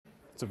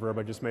It's a verb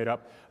I just made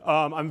up.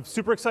 I'm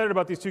super excited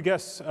about these two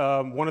guests.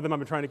 One of them I've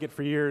been trying to get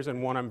for years,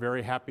 and one I'm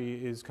very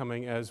happy is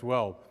coming as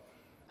well.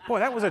 Boy,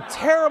 that was a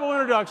terrible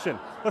introduction.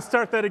 Let's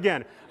start that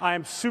again. I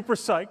am super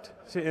psyched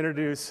to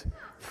introduce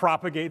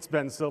Propagate's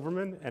Ben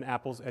Silverman and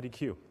Apple's Eddy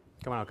Cue.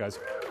 Come on out, guys.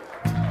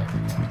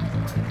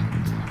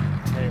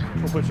 Hey,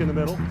 we'll put you in the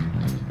middle.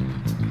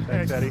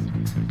 Thanks, Eddy.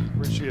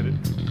 Appreciate it.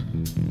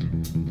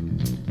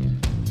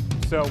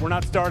 So we're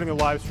not starting the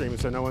live stream,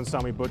 so no one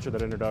saw me butcher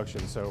that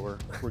introduction, so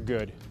we're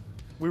good.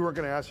 We weren't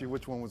going to ask you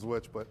which one was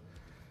which, but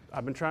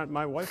I've been trying.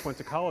 My wife went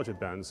to college at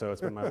Ben, so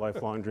it's been my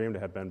lifelong dream to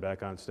have Ben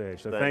back on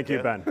stage. So thank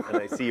you, Ben. And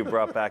I see you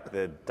brought back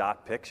the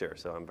dot picture,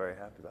 so I'm very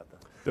happy about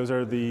that. Those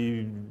are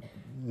the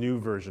new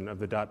version of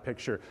the dot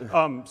picture.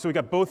 So we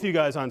got both you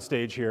guys on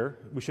stage here.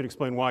 We should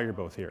explain why you're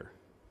both here.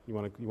 You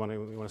want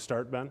to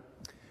start, Ben?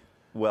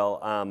 Well,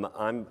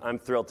 I'm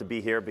thrilled to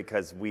be here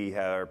because we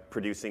are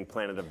producing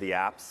Planet of the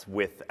Apps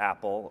with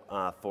Apple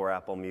for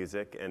Apple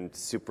Music, and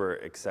super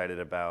excited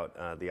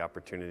about the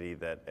opportunity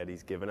that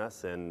Eddy's given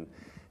us. And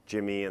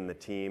Jimmy and the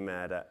team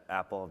at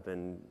Apple have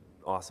been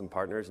awesome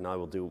partners, and I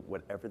will do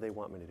whatever they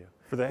want me to do.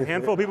 For the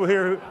handful of people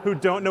here who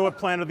don't know what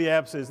Planet of the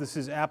Apps is, this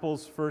is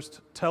Apple's first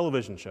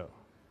television show.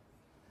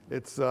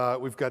 it's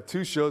we've got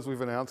two shows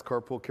we've announced,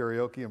 Carpool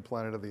Karaoke and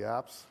Planet of the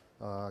Apps,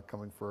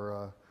 coming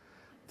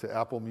to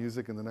Apple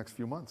Music in the next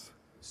few months.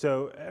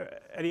 So,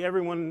 Eddy, I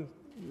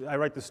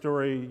write the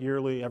story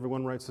yearly,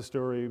 everyone writes the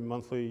story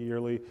monthly,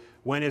 yearly.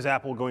 When is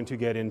Apple going to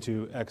get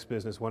into X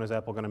business? When is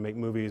Apple going to make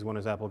movies? When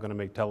is Apple going to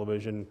make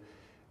television?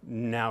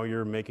 Now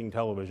you're making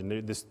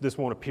television. This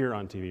won't appear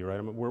on TV, right?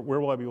 I mean, where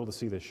will I be able to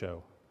see this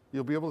show?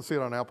 You'll be able to see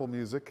it on Apple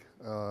Music.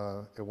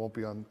 It won't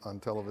be on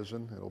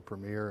television. It'll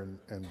premiere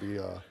and be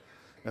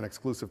an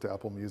exclusive to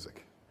Apple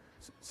Music.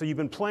 So you've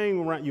been playing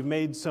around, you've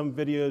made some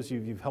videos,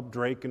 you've helped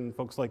Drake and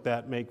folks like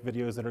that make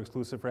videos that are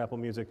exclusive for Apple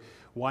Music.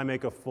 Why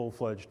make a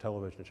full-fledged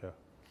television show?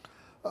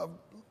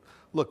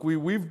 Look,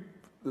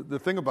 the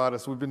thing about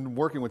us, we've been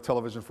working with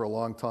television for a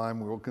long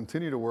time. We will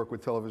continue to work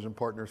with television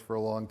partners for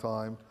a long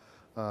time,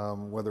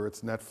 whether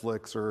it's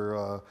Netflix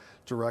or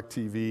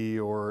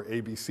DirecTV or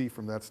ABC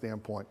from that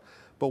standpoint.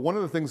 But one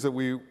of the things that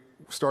we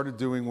started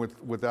doing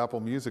with Apple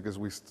Music is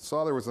we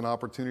saw there was an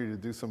opportunity to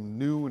do some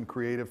new and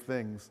creative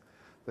things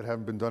that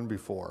haven't been done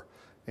before.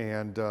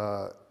 And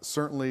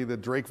certainly the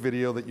Drake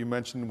video that you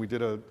mentioned, we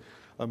did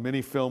a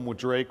mini film with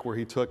Drake where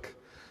he took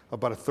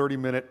about a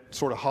 30-minute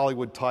sort of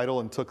Hollywood title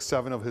and took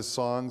 7 of his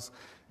songs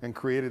and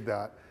created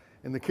that.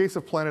 In the case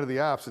of Planet of the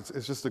Apps,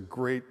 it's just a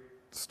great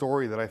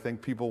story that I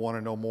think people want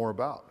to know more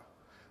about.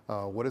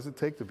 What does it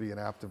take to be an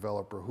app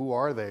developer? Who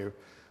are they?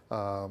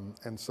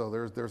 And so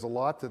there's a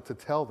lot to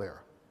tell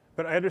there.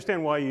 But I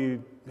understand why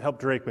you helped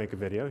Drake make a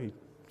video.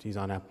 He's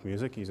on Apple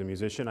Music, he's a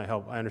musician. I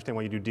understand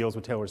why you do deals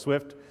with Taylor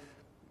Swift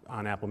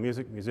on Apple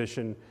Music,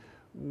 musician.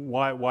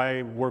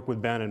 Why work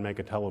with Ben and make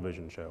a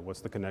television show?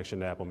 What's the connection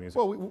to Apple Music?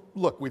 Well,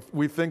 look,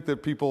 we think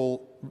that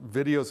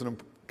videos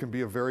can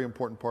be a very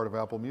important part of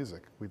Apple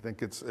Music. We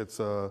think it's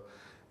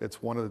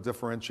one of the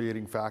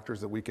differentiating factors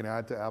that we can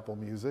add to Apple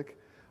Music.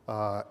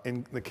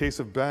 In the case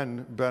of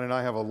Ben and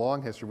I have a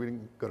long history. We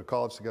didn't go to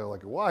college together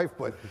like your wife,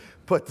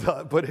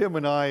 but him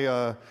and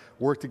I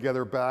worked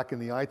together back in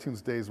the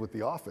iTunes days with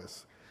The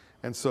Office.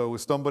 And so it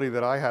was somebody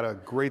that I had a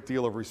great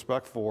deal of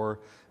respect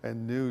for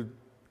and knew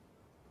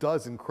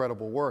does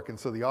incredible work. And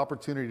so the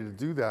opportunity to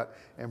do that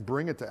and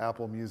bring it to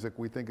Apple Music,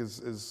 we think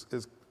is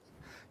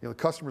the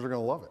customers are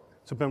going to love it.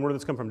 So Ben, where did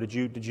this come from? Did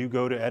you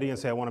go to Eddy and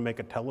say, I want to make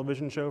a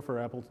television show for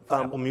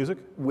Apple Music?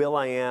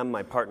 Will.i.am,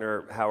 my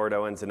partner Howard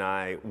Owens, and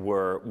I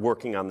were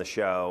working on the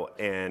show,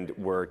 and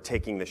we're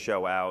taking the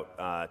show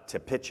out to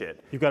pitch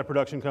it. You've got a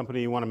production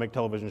company, you want to make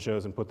television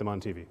shows and put them on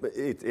TV.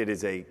 It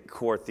is a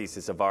core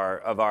thesis of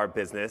our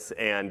business,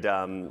 and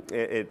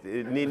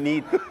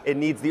it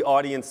needs the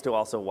audience to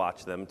also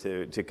watch them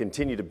to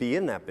continue to be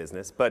in that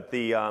business.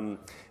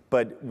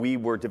 But we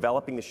were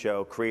developing the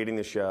show, creating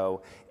the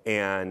show,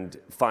 and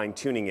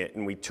fine-tuning it,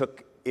 and we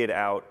took it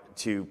out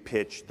to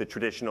pitch the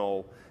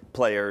traditional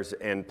players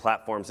and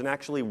platforms, and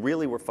actually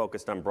really were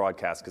focused on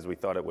broadcast because we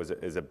thought it was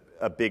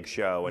a big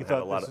show and had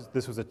a lot of...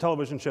 This was a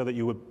television show that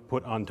you would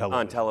put on television.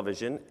 On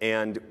television,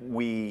 and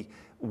we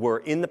were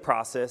in the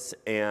process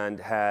and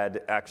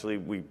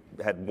we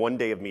had 1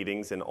 day of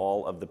meetings, and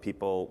all of the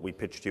people we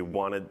pitched to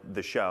wanted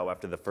the show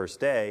after the first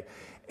day.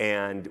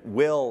 And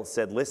Will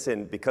said,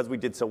 listen, because we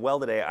did so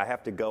well today, I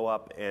have to go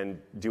up and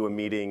do a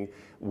meeting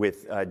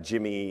with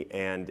Jimmy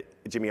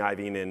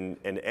Iovine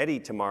and Eddy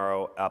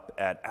tomorrow up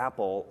at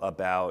Apple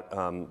about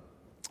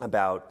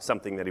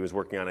something that he was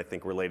working on, I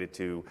think related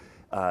to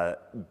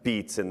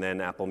Beats and then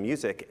Apple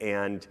Music.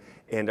 And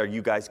are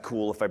you guys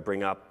cool if I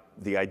bring up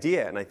the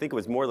idea? And I think it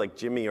was more like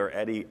Jimmy or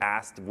Eddy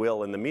asked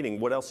Will in the meeting,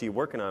 what else are you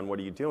working on? What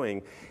are you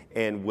doing?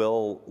 And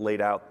Will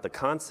laid out the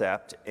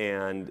concept,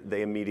 and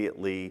they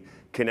immediately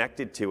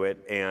connected to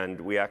it. And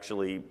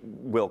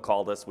Will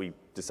called us. We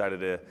decided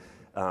to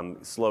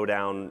slow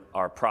down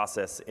our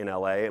process in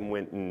LA and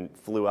went and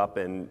flew up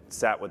and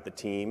sat with the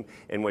team.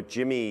 And what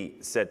Jimmy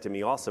said to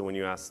me also when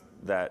you asked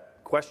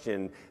that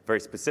question very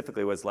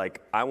specifically was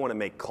like, I want to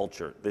make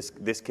culture.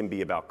 This can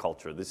be about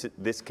culture.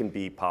 This can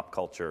be pop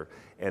culture,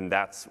 and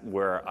that's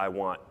where I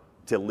want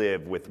to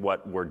live with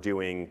what we're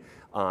doing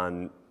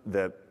on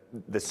the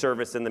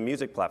service and the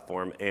music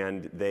platform.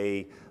 And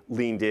they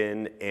leaned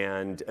in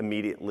and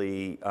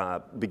immediately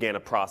began a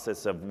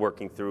process of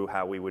working through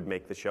how we would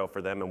make the show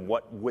for them and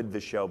what would the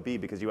show be,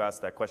 because you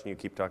asked that question, you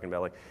keep talking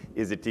about like,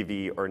 is it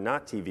TV or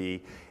not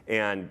TV?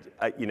 And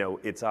you know,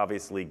 it's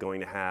obviously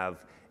going to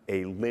have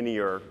a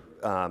linear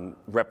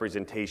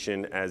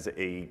representation as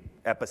a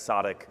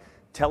episodic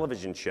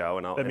television show.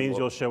 And that means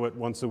you'll show it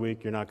once a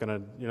week. You're not gonna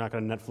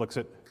Netflix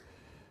it.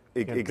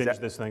 You can't binge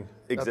this thing.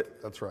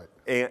 That's right.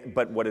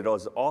 But what it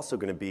is also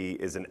going to be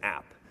is an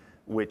app,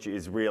 which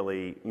is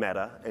really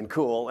meta and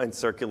cool and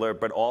circular,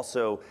 but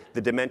also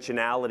the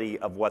dimensionality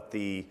of what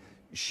the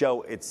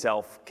show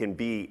itself can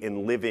be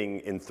in living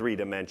in 3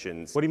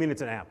 dimensions. What do you mean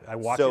it's an app? I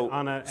watch it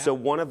on an app? So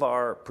one of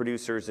our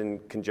producers, in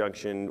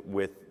conjunction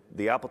with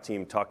the Apple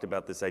team, talked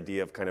about this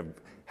idea of kind of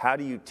how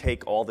do you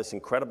take all this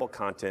incredible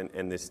content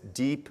and this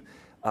deep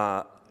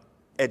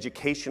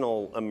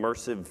educational,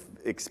 immersive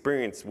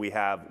experience we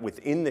have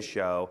within the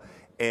show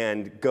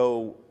and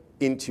go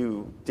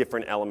into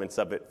different elements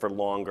of it for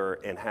longer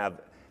and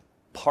have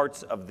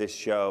parts of this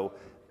show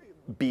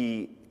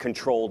be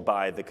controlled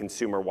by the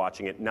consumer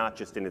watching it, not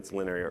just in its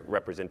linear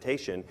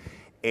representation.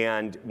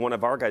 And one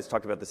of our guys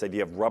talked about this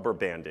idea of rubber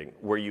banding,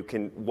 where you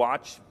can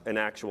watch an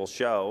actual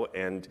show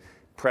and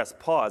press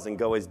pause and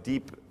go as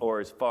deep or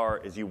as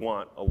far as you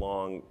want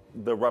along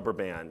the rubber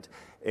band.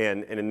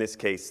 And in this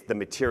case, the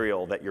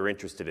material that you're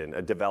interested in,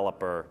 a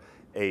developer,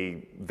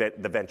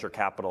 the venture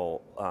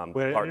capital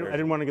partner. I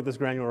didn't want to get this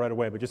granular right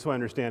away, but just so I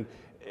understand,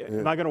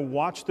 am I going to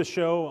watch the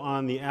show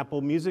on the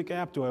Apple Music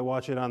app? Do I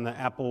watch it on the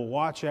Apple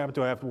Watch app?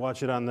 Do I have to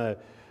watch it on the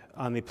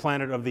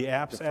Planet of the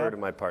Apps Defer app? to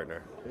my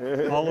partner.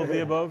 All of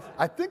the above?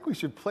 I think we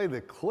should play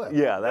the clip.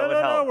 Yeah, that would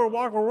help. No,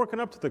 we're working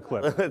up to the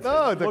clip.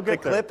 No,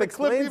 the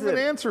clip even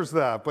answers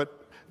that. But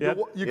Yep.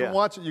 you can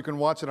watch it. You can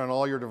watch it on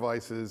all your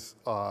devices,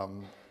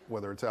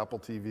 whether it's Apple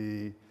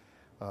TV,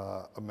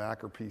 a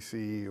Mac or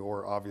PC,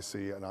 or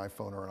obviously an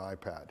iPhone or an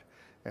iPad.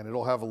 And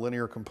it'll have a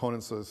linear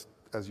components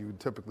as you would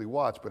typically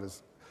watch. But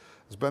as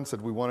Ben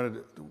said,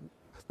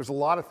 there's a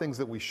lot of things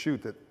that we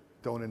shoot that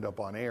don't end up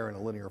on air in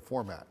a linear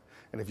format.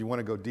 And if you want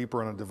to go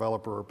deeper on a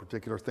developer or a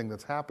particular thing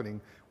that's happening,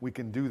 we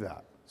can do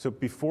that. So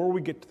before we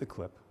get to the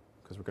clip,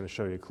 because we're going to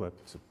show you a clip,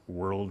 it's a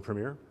world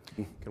premiere,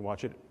 you can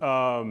watch it.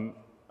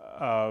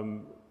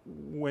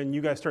 When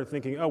you guys start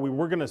thinking, oh, we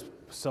were going to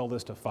sell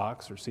this to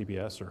Fox or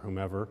CBS or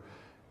whomever,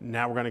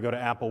 now we're going to go to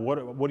Apple,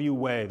 what do you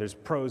weigh? There's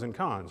pros and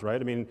cons, right?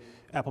 I mean,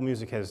 Apple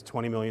Music has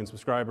 20 million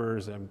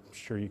subscribers. I'm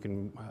sure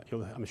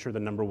I'm sure the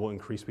number will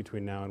increase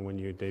between now and when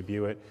you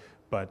debut it,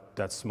 but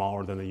that's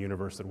smaller than the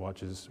universe that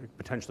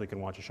potentially can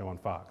watch a show on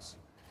Fox.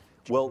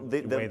 Well,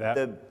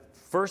 the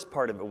first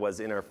part of it was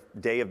in our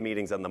day of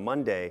meetings on the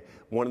Monday.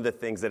 One of the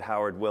things that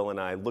Howard, Will, and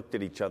I looked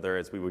at each other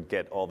as we would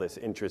get all this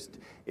interest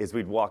is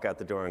we'd walk out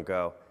the door and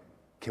go,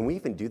 can we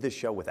even do this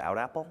show without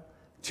Apple?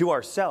 To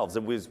ourselves,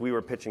 we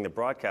were pitching the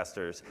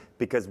broadcasters,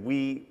 because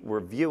we were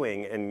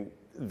viewing and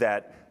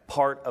that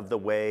part of the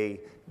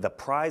way the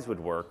prize would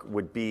work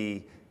would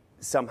be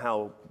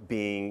somehow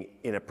being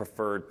in a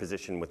preferred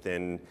position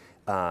within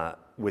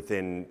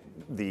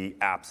the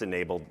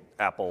apps-enabled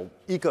Apple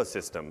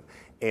ecosystem.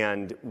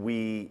 And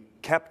we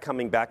kept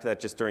coming back to that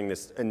just during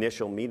this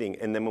initial meeting.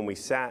 And then when we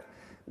sat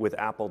with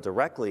Apple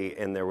directly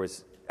and there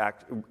was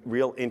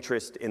real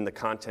interest in the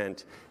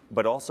content,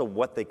 but also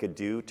what they could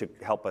do to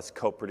help us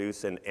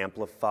co-produce and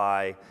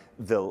amplify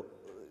the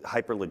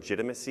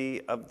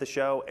hyper-legitimacy of the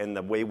show and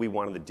the way we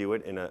wanted to do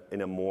it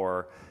in a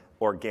more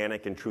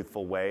organic and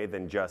truthful way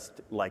than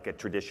just like a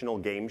traditional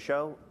game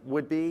show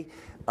would be,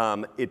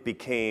 it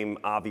became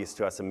obvious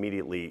to us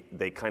immediately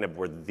they kind of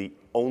were the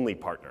only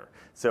partner.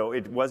 So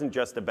it wasn't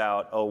just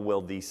about, oh,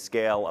 will the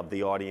scale of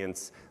the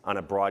audience on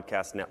a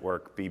broadcast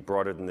network be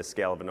broader than the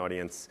scale of an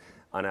audience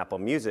on Apple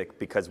Music,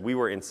 because we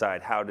were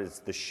inside, how does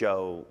the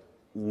show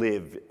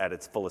live at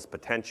its fullest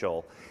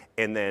potential?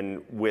 And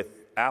then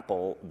with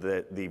Apple,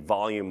 the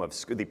volume of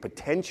the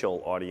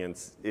potential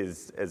audience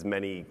is as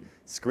many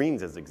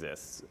screens as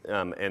exists,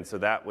 and so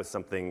that was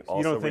something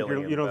also.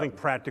 You don't think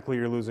practically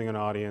you're losing an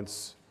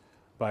audience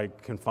by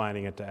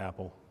confining it to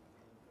Apple?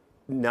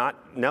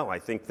 No, I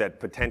think that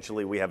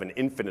potentially we have an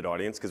infinite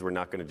audience, because we're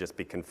not going to just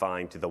be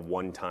confined to the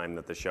one time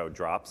that the show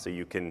drops. So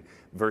you can,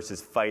 versus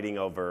fighting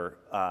over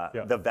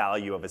the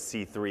value of a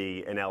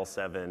C3, an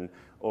L7,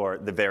 or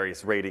the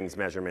various ratings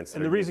measurements.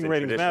 And the reason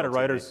ratings matter,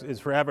 right, is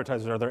for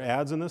advertisers. Are there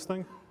ads in this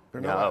thing? There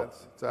are no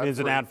ads. It's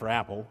an ad for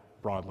Apple,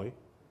 broadly.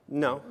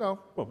 No. Well,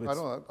 I don't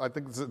know. I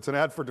think it's an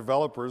ad for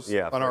developers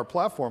on our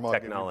platform.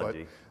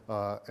 Technology.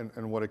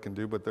 And what it can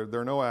do, but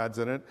there are no ads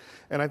in it.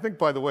 And I think,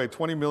 by the way,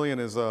 20 million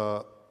is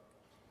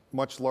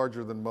much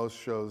larger than most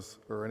shows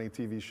or any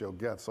TV show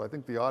gets. So I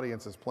think the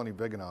audience is plenty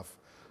big enough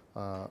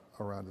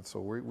around it. So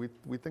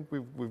we think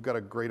we've got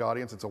a great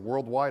audience. It's a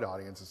worldwide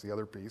audience is the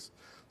other piece.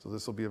 So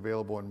this will be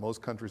available in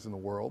most countries in the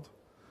world,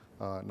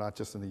 not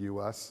just in the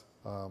US.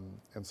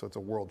 And so it's a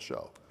world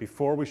show.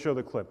 Before we show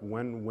the clip,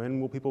 when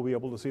will people be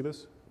able to see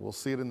this? We'll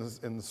see it in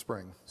the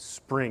spring.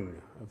 Spring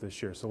of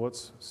this year. So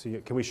let's see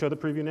it. Can we show the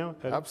preview now?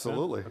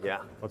 Absolutely. Okay. Yeah.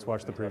 Let's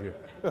watch the preview.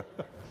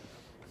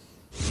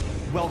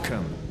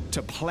 Welcome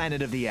to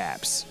Planet of the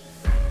Apps.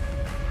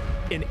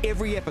 In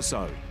every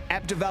episode,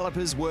 app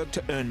developers work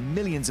to earn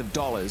millions of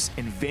dollars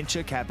in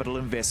venture capital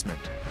investment.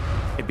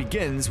 It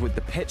begins with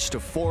the pitch to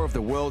 4 of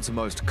the world's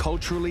most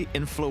culturally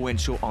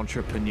influential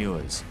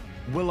entrepreneurs.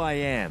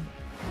 will.i.am,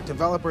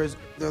 Developers,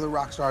 they're the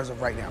rock stars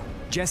of right now.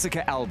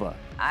 Jessica Alba,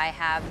 I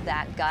have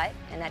that gut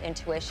and that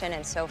intuition,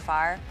 and so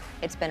far,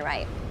 it's been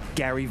right.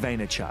 Gary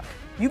Vaynerchuk,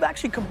 You've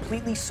actually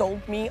completely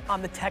sold me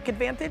on the tech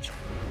advantage.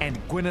 and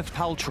Gwyneth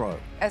Paltrow.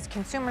 As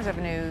consumers of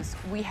news,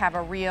 we have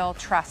a real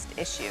trust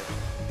issue.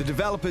 The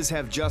developers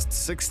have just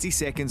 60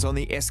 seconds on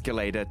the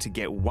escalator to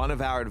get one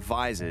of our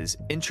advisors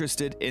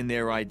interested in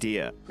their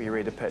idea. Are you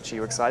ready to pitch? Are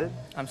you excited?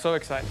 I'm so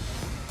excited.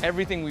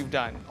 Everything we've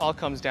done all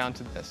comes down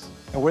to this.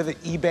 And we're the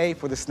eBay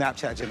for the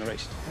Snapchat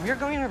generation. We're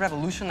going to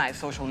revolutionize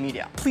social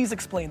media. Please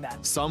explain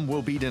that. Some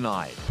will be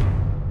denied.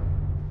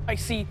 I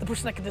see the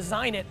person that can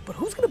design it, but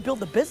who's gonna build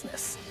the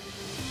business?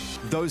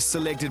 Those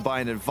selected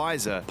by an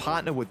advisor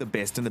partner with the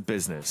best in the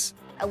business.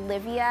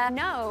 Olivia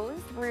knows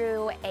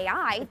through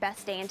AI the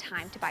best day and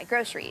time to buy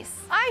groceries.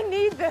 I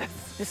need this.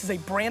 This is a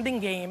branding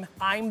game.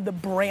 I'm the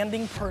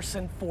branding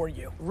person for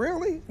you.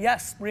 Really?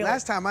 Yes, really.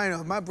 Last time I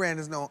know, my brand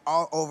is known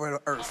all over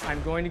the earth.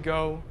 I'm going to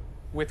go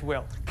with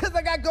Will. Cause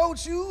I got gold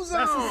shoes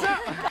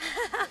on.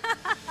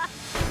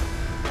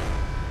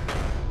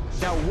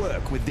 They'll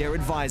work with their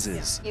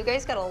advisors You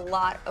guys got a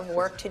lot of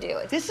work to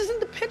do. This isn't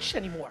the pitch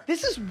anymore.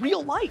 This is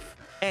real life.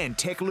 and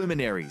tech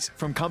luminaries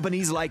from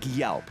companies like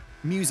Yelp,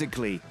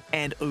 Musical.ly,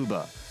 and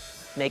Uber.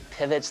 Make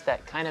pivots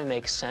that kind of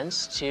make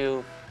sense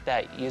to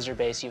that user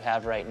base you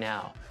have right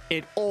now.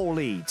 It all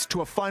leads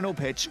to a final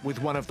pitch with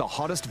one of the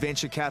hottest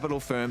venture capital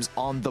firms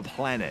on the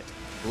planet,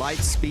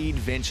 Lightspeed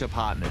Venture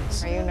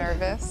Partners. Are you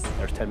nervous?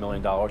 There's $10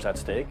 million at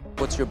stake.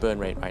 What's your burn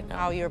rate right now?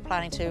 How you're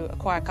planning to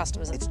acquire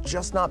customers? It's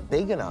just not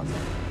big enough.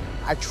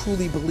 I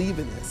truly believe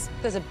in this.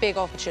 There's a big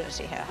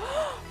opportunity here.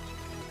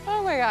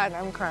 Oh my God,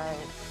 I'm crying.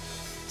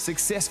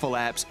 Successful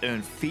apps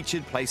earn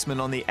featured placement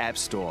on the App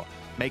Store,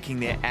 making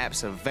their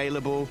apps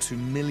available to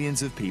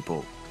millions of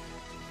people.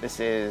 This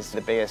is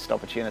the biggest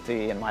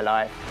opportunity in my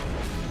life.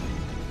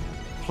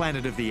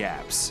 Planet of the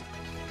Apps.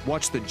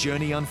 Watch the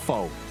journey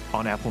unfold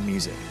on Apple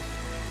Music.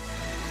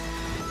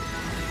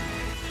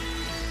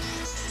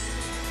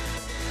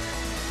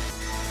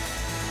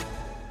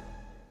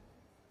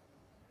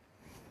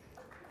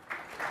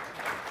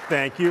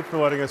 Thank you for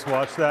letting us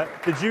watch that.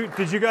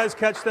 Did you guys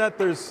catch that?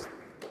 There's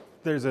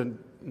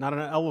not an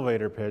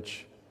elevator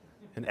pitch,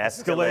 an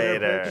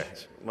escalator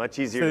pitch. Much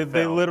easier So to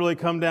they film. literally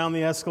come down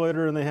the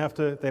escalator and they have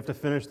to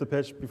finish the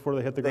pitch before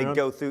they hit the They ground.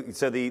 go through,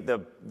 so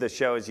the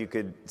show, as you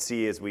could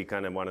see, as we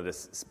kind of wanted to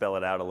spell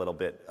it out a little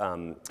bit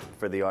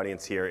for the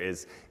audience here,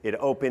 is it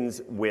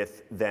opens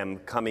with them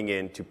coming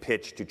in to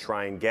pitch to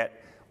try and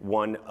get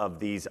one of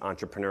these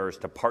entrepreneurs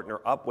to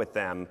partner up with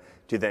them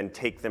to then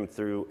take them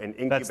through an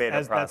incubator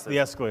process. That's the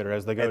escalator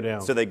as they go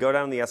down. So they go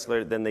down the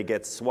escalator, then they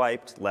get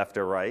swiped left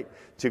or right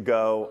to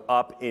go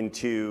up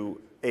into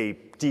a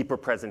deeper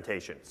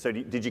presentation. So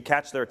did you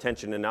catch their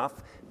attention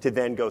enough to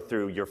then go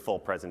through your full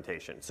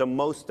presentation? So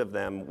most of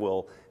them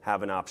will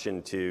have an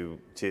option to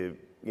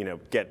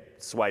get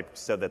swiped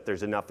so that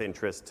there's enough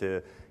interest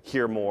to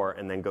hear more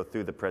and then go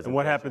through the presentation. And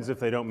what happens if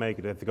they don't make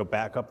it? They have to go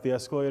back up the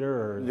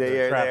escalator, or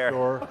They are trap there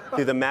door?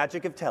 through the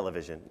magic of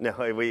television. No,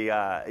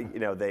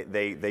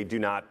 they do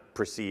not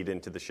proceed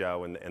into the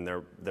show, and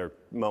their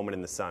moment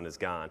in the sun is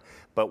gone.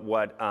 But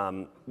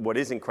what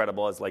is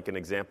incredible is like an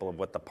example of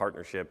what the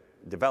partnership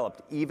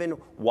developed. Even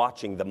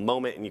watching the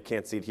moment, and you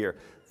can't see it here,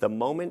 the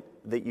moment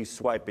that you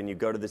swipe and you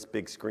go to this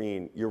big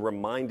screen, you're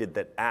reminded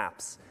that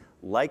apps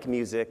like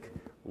music,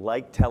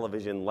 like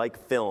television, like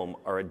film,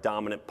 are a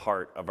dominant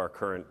part of our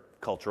current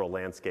cultural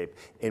landscape.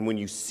 And when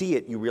you see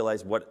it, you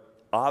realize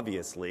what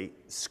obviously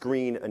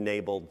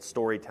screen-enabled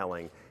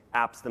storytelling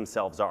apps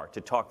themselves are. To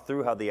talk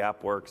through how the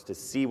app works, to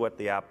see what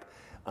the app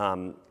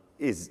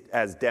is,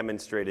 as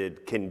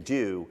demonstrated, can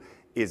do,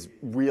 is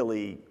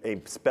really a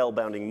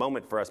spellbinding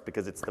moment for us,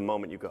 because it's the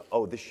moment you go,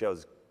 oh, this show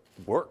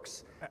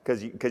works,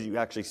 because you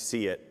actually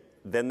see it.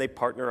 Then they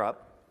partner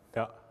up,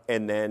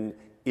 and then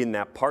in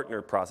that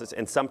partner process,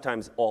 and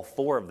sometimes all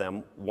four of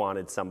them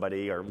wanted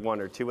somebody, or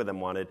one or two of them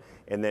wanted,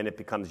 and then it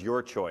becomes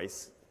your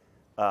choice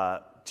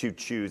to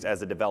choose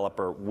as a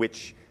developer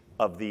which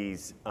of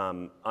these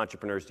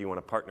entrepreneurs do you want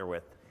to partner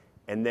with.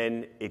 And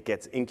then it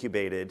gets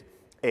incubated,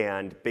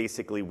 and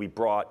basically we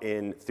brought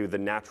in, through the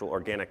natural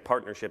organic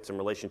partnerships and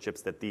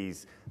relationships that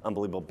these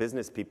unbelievable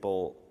business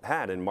people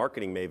had and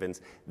marketing mavens,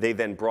 they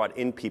then brought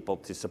in people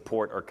to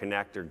support or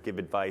connect or give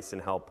advice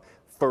and help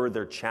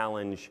further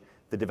challenge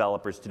the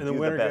developers to do the best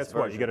version. And the winner gets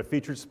what? You get a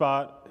featured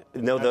spot?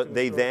 No,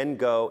 they then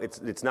go,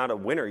 it's not a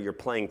winner, you're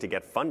playing to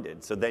get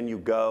funded. So then you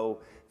go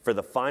for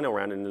the final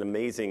round, and an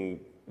amazing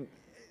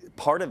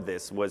part of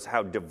this was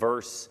how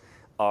diverse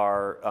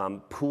our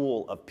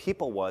pool of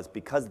people was,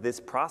 because this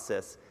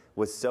process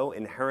was so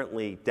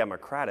inherently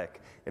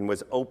democratic and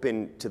was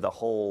open to the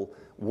whole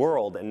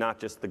world and not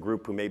just the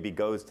group who maybe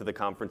goes to the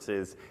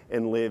conferences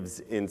and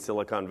lives in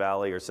Silicon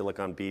Valley or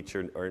Silicon Beach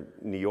or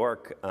New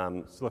York.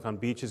 Silicon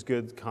Beach is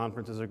good,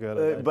 conferences are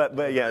good.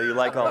 But yeah, you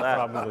like all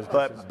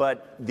that.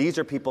 But these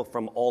are people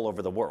from all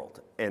over the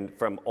world and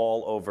from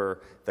all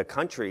over the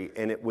country,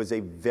 and it was a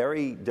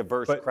very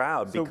diverse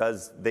crowd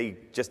because they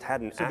just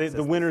hadn't access.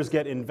 The winners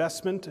get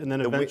investment, and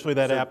then eventually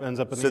that app ends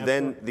up in the App Store? So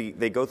then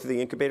they go through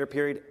the incubator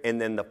period, and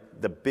then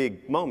the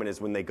big moment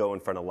is when they go in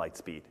front of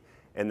Lightspeed,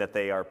 and that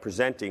they are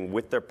presenting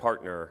with their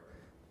partner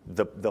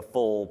the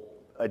full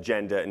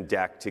agenda and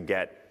deck to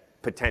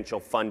get potential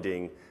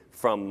funding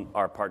from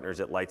our partners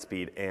at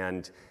Lightspeed.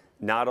 And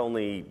not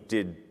only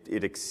did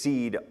it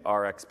exceed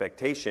our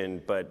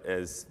expectation, but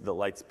as the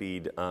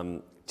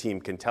Lightspeed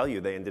team can tell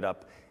you, they ended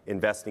up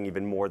investing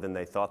even more than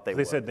they thought they would.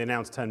 They said they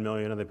announced 10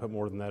 million and they put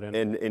more than that in.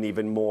 And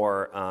even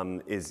more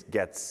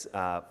gets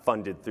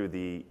funded through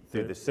the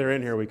They're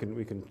in here. We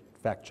can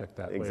fact check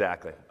that.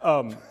 Exactly.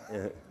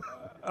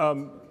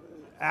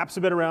 Apps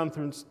have been around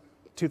since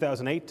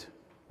 2008,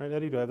 right,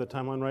 Eddie? Do I have the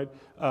timeline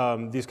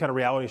right? These kind of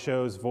reality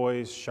shows,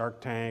 Voice,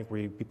 Shark Tank,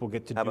 where people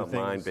get to do things. How about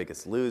mine,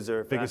 Biggest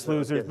Loser? Biggest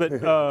Losers. But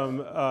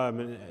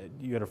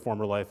you had a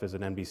former life as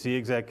an NBC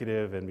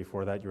executive, and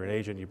before that you were an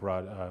agent. You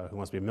brought Who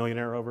Wants to Be a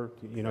Millionaire over,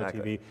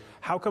 TV.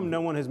 How come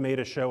no one has made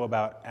a show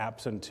about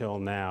apps until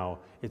now?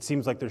 It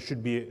seems like there's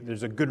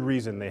a good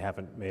reason they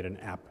haven't made an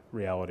app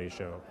reality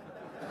show.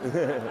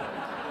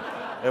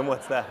 And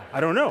what's that? I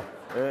don't know.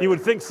 You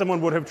would think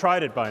someone would have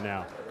tried it by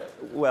now.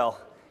 Well,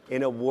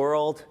 in a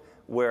world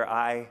where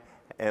I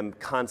am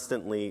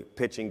constantly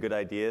pitching good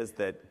ideas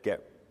that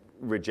get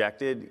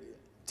rejected,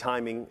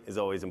 timing is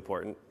always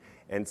important.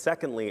 And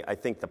secondly, I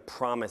think the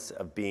promise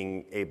of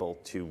being able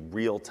to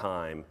real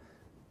time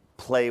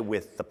play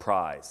with the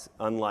prize,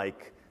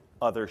 unlike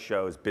other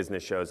shows,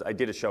 business shows. I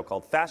did a show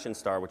called Fashion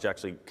Star, which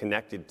actually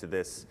connected to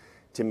this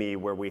to me,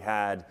 where we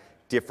had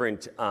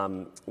different,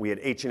 we had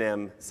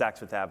H&M, Saks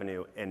Fifth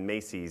Avenue, and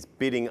Macy's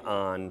bidding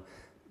on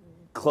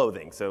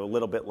clothing, so a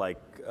little bit like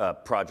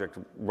Project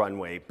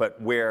Runway,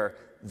 but where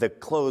the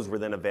clothes were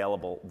then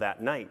available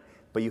that night,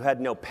 but you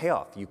had no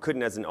payoff. You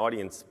couldn't, as an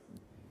audience,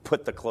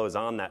 put the clothes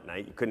on that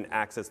night. You couldn't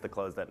access the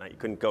clothes that night. You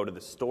couldn't go to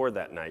the store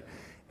that night.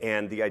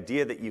 And the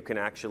idea that you can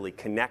actually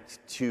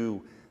connect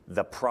to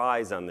the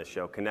prize on the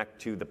show,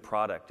 connect to the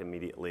product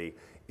immediately,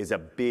 is a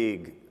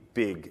big,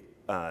 big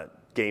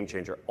game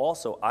changer.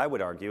 Also, I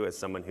would argue, as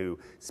someone who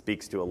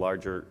speaks to a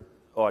larger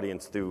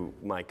audience through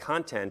my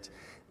content,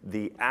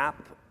 the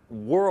app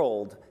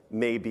world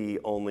may be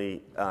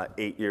only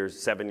 8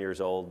 years, 7 years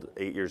old,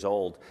 8 years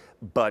old,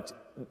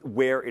 but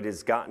where it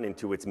has gotten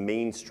into its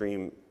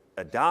mainstream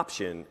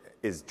adoption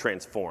is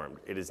transformed.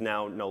 It is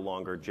now no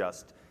longer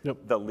just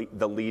the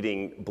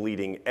leading,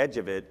 bleeding edge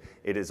of it.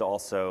 It is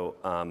also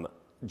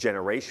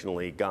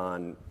generationally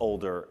gone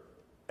older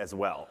as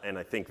well. And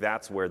I think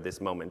that's where this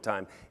moment in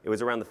time, it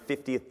was around the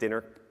 50th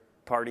dinner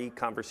party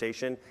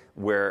conversation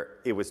where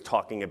it was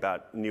talking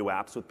about new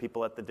apps with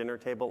people at the dinner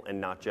table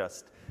and not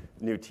just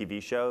new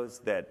TV shows,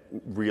 that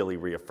really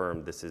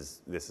reaffirmed this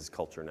is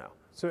culture now.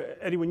 So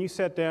Eddie, when you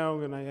sat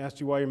down and I asked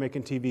you why you're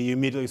making TV, you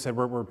immediately said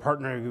we're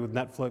partnering with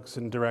Netflix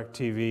and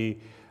DirecTV,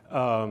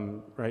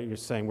 right? You're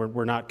saying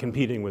we're not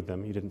competing with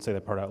them. You didn't say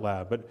that part out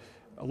loud, but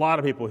a lot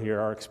of people here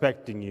are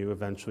expecting you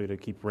eventually to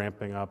keep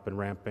ramping up,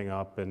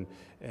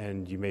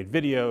 and you made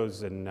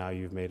videos, and now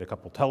you've made a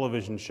couple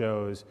television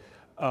shows.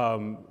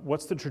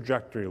 What's the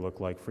trajectory look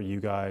like for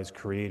you guys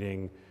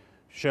creating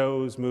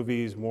shows,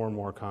 movies, more and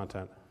more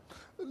content?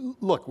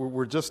 Look,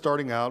 we're just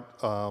starting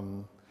out.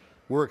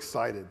 We're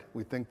excited.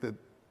 We think that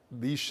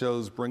these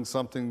shows bring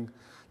something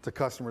to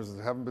customers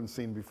that haven't been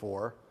seen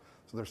before.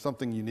 So there's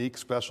something unique,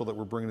 special that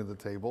we're bringing to the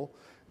table.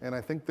 And I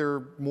think there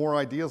are more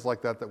ideas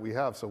like that we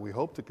have. So we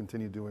hope to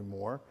continue doing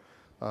more.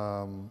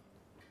 And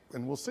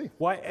we'll see.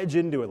 Why edge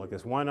into it like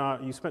this? Why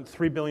not? You spent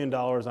 $3 billion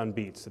on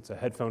Beats. It's a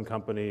headphone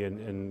company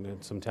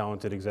and some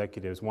talented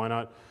executives. Why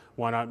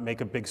not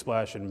make a big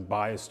splash and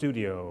buy a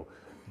studio,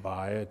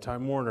 buy a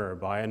Time Warner,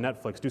 buy a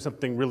Netflix, do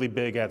something really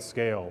big at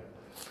scale?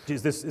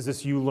 Is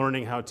this you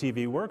learning how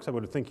TV works? I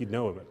would think you'd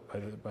know of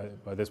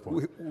it by this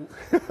point.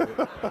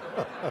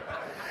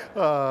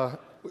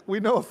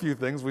 We know a few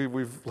things.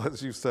 We've,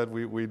 as you said,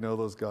 we know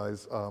those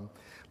guys.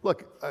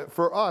 Look,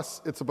 for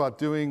us, it's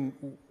about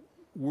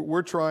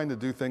we're trying to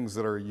do things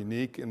that are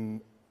unique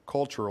and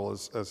cultural,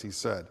 as he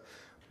said.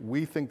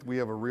 We think we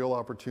have a real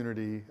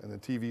opportunity in the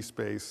TV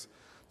space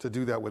to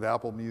do that with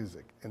Apple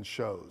Music and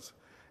shows.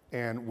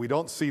 And we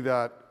don't see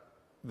that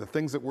the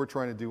things that we're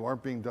trying to do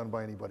aren't being done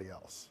by anybody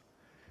else.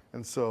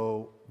 And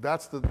so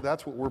that's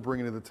what we're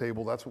bringing to the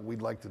table. That's what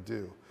we'd like to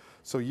do.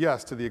 So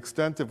yes, to the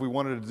extent if we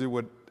wanted to do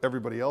what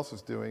everybody else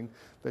is doing,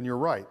 then you're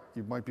right.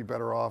 You might be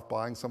better off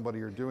buying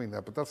somebody or doing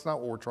that, but that's not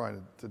what we're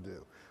trying to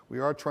do. We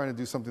are trying to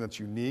do something that's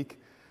unique,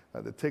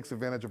 that takes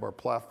advantage of our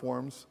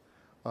platforms,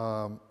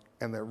 and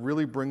that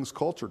really brings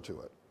culture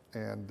to it.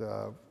 And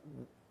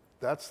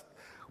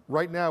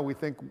right now we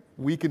think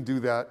we can do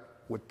that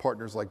with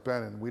partners like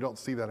Ben, and we don't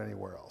see that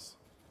anywhere else.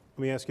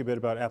 Let me ask you a bit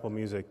about Apple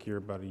Music. You're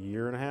about a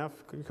year and a half.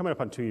 You're coming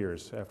up on 2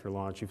 years after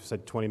launch. You've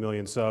said 20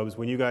 million subs.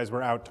 When you guys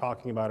were out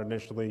talking about it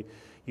initially,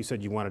 you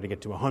said you wanted to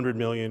get to 100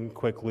 million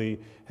quickly.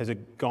 Has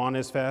it gone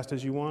as fast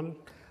as you wanted?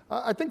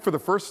 I think for the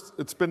first,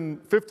 it's been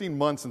 15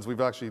 months since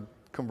we've actually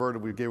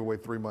converted. We gave away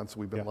 3 months.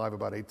 We've been live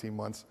about 18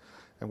 months,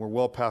 and we're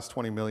well past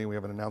 20 million. We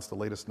haven't announced the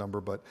latest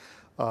number, but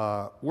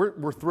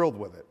we're thrilled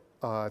with it.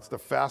 It's the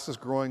fastest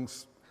growing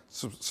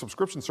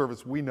subscription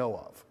service we know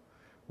of,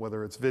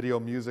 whether it's video,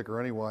 music, or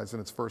anywise, in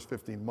its first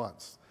 15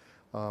 months.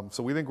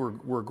 So we think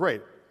we're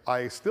great.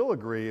 I still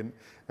agree,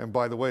 and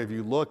by the way, if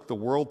you look, the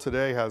world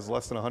today has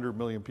less than 100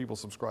 million people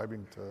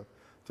subscribing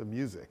to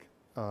music.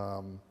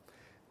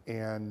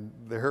 And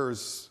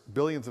there's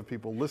billions of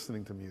people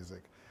listening to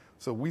music.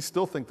 So we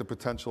still think the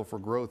potential for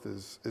growth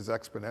is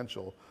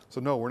exponential.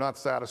 So no, we're not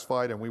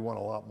satisfied, and we want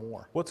a lot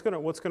more. What's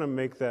gonna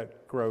make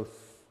that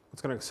growth?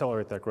 What's going to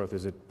accelerate that growth?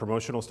 Is it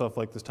promotional stuff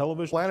like this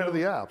television Planet show? of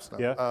the Apps. No.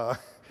 Yeah.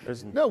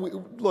 No,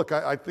 look,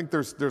 I think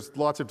there's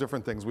lots of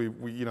different things.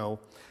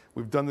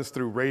 We've done this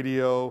through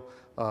radio,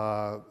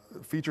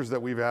 features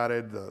that we've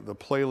added, the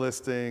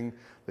playlisting,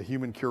 the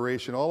human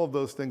curation. All of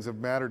those things have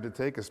mattered to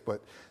take us,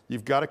 but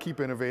you've got to keep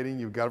innovating.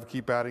 You've got to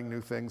keep adding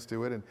new things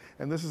to it,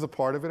 and this is a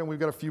part of it. And we've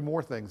got a few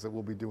more things that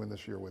we'll be doing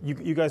this year with.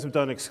 You guys have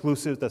done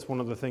exclusives. That's one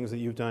of the things that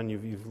you've done.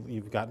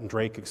 You've gotten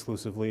Drake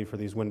exclusively for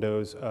these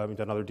windows. You've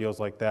done other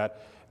deals like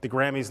that. The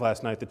Grammys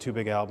last night, the two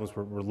big albums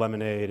were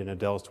Lemonade and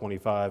Adele's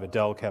 25.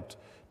 Adele kept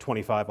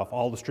 25 off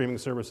all the streaming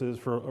services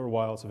for a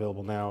while. It's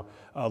available now.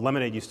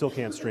 Lemonade, you still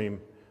can't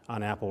stream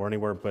on Apple or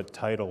anywhere but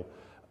Tidal.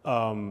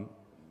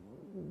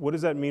 What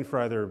does that mean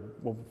for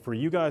for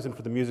you guys and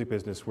for the music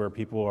business, where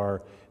people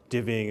are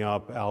divvying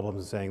up albums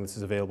and saying this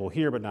is available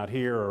here but not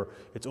here, or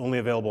it's only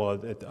available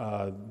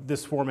at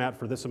this format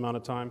for this amount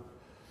of time?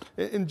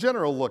 In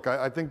general, look,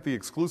 I think the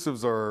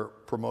exclusives are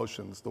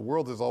promotions. The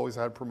world has always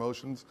had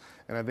promotions,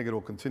 and I think it will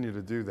continue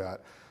to do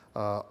that.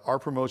 Our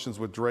promotions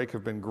with Drake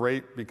have been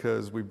great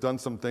because we've done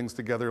some things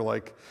together,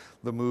 like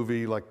the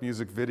movie, like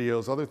music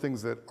videos, other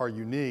things that are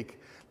unique,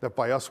 that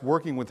by us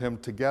working with him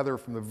together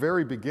from the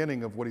very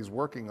beginning of what he's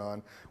working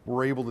on,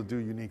 we're able to do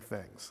unique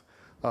things.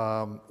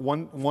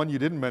 One you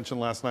didn't mention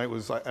last night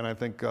was, and I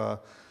think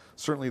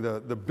certainly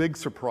the big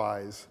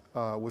surprise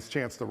was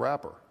Chance the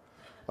Rapper.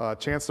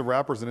 Chance the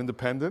Rapper is an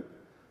independent,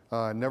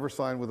 never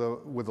signed with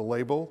a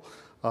label.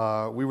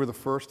 We were the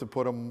first to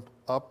put him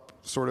up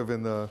sort of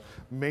in the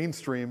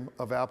mainstream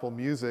of Apple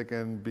Music,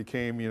 and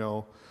became,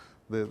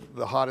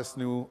 the hottest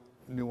new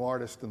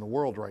artist in the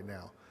world right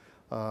now.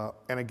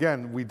 And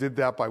again, we did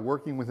that by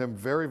working with him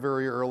very,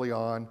 very early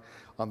on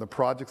the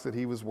projects that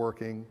he was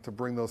working to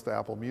bring those to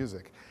Apple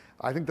Music.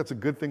 I think that's a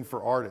good thing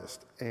for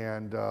artists.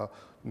 And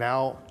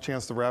now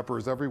Chance the Rapper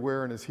is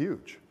everywhere and is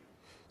huge.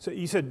 So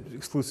you said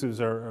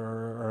exclusives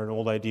are an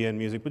old idea in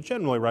music, but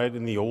generally, right,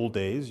 in the old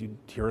days, you'd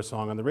hear a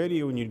song on the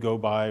radio and you'd go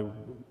buy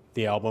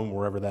the album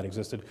wherever that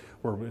existed.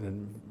 We're in a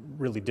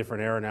really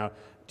different era now.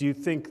 Do you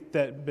think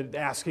that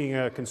asking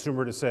a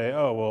consumer to say,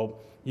 oh, well,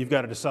 you've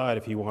got to decide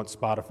if you want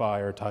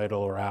Spotify or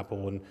Tidal or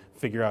Apple and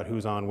figure out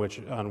who's on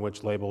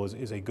which label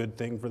is a good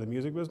thing for the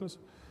music business?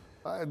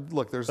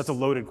 Look, that's a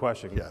loaded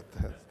question. Yeah,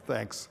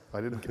 thanks.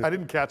 I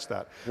didn't catch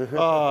that.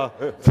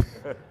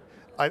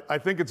 I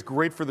think it's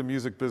great for the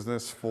music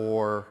business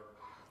for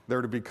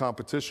there to be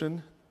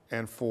competition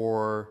and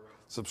for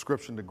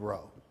subscription to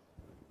grow.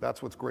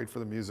 That's what's great for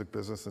the music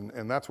business,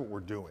 and that's what we're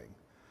doing,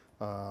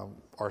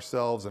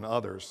 ourselves and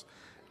others.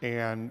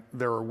 And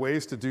there are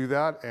ways to do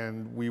that,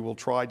 and we will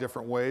try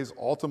different ways.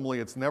 Ultimately,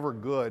 it's never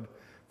good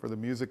for the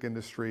music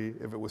industry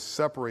if it was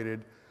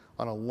separated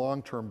on a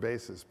long-term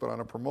basis. But on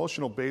a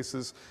promotional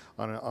basis,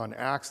 on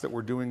acts that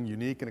we're doing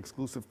unique and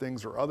exclusive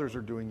things, or others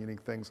are doing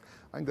unique things,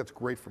 I think that's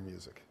great for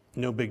music.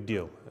 No big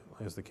deal,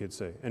 as the kids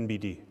say.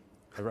 NBD.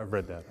 I've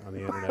read that on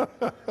the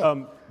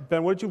internet.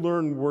 Ben, what did you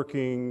learn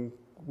working?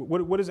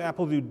 What does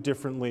Apple do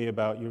differently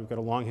about? You've got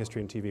a long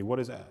history in TV.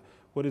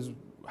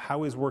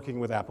 How is working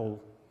with Apple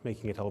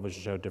making a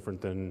television show different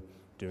than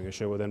doing a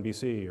show with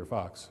NBC or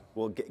Fox?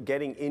 Well,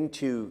 getting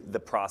into the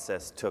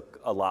process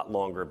took a lot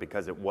longer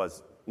because it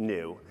was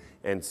new,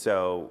 and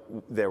so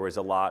there was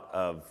a lot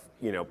of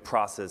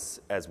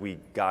process as we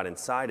got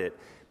inside it.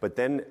 But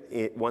then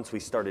once we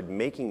started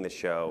making the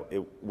show,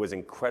 it was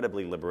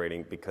incredibly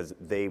liberating because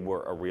they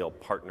were a real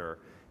partner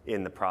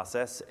in the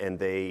process, and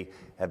they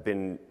have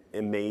been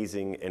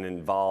amazing and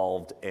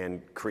involved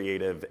and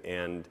creative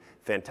and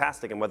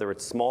fantastic. And whether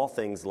it's small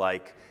things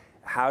like,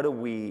 how do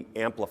we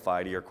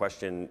amplify, to your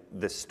question,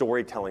 the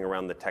storytelling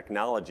around the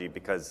technology,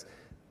 because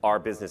our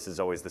business is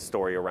always the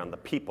story around the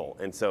people.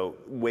 And so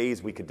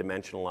ways we could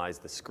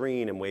dimensionalize the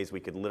screen and ways we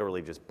could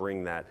literally just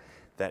bring that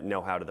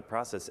know-how to the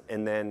process.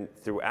 And then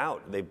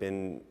throughout, they've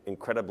been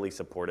incredibly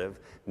supportive.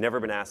 Never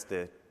been asked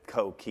to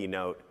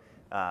co-keynote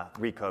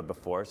Recode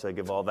before, so I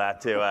give all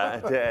that to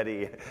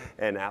Eddy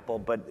and Apple.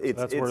 But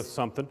it's worth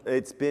something.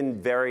 It's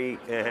been very,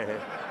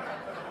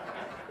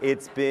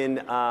 it's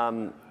been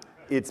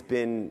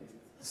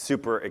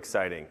super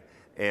exciting.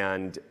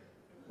 And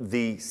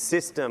the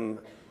system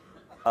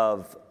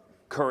of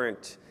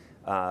current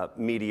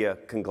media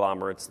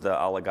conglomerates, the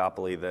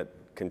oligopoly that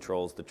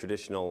controls the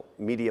traditional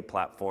media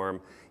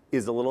platform,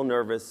 is a little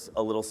nervous,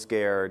 a little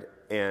scared,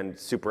 and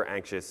super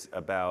anxious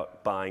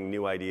about buying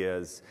new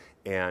ideas,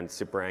 and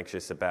super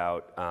anxious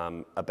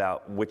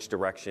about which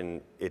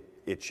direction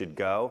it should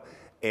go.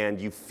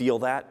 And you feel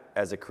that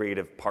as a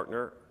creative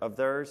partner of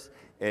theirs.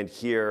 And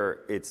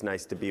here, it's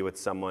nice to be with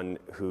someone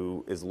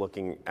who is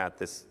looking at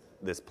this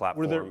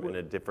platform in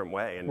a different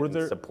way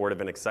and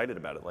supportive and excited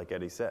about it, like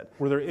Eddy said.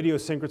 Were there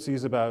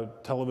idiosyncrasies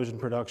about television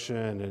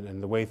production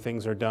and the way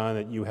things are done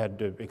that you had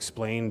to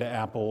explain to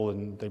Apple,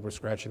 and they were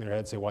scratching their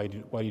heads, say, why do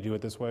you do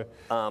it this way?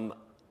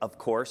 Of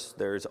course,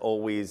 there's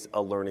always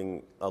a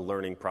learning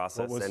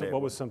process.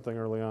 What was something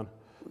early on?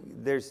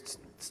 There's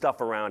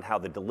stuff around how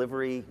the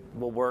delivery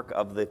will work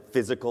of the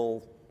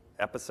physical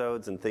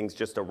episodes and things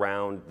just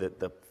around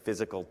the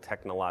physical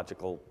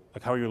technological.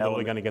 Like how are you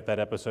literally going to get that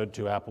episode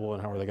to Apple,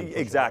 and how are they going to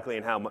push exactly,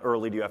 and how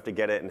early do you have to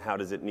get it, and how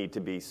does it need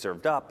to be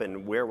served up,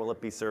 and where will it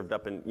be served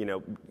up, and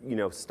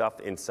stuff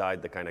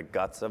inside the kind of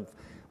guts of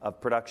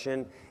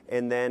production.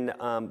 And then,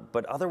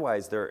 but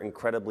otherwise, they're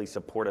incredibly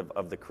supportive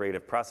of the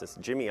creative process.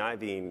 Jimmy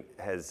Iovine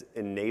has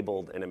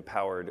enabled and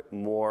empowered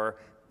more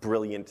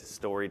brilliant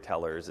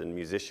storytellers and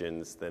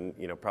musicians than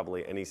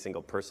probably any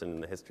single person in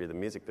the history of the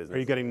music business. Are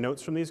you getting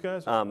notes from these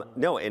guys?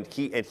 No, and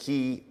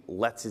he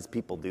lets his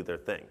people do their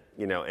thing,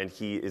 and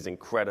he is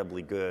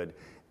incredibly good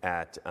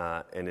at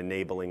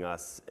enabling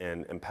us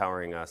and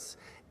empowering us,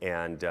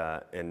 and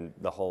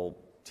the whole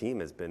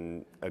team has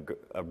been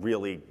a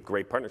really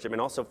great partnership.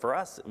 And also for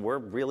us, we're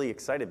really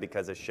excited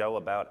because a show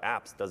about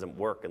apps doesn't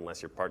work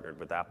unless you're partnered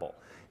with Apple.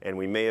 And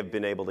we may have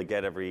been able to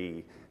get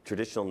every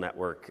traditional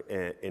network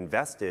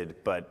invested,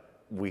 but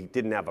we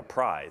didn't have a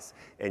prize.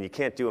 And you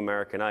can't do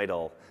American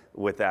Idol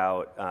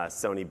without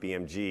Sony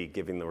BMG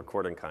giving the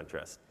recording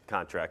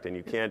contract. And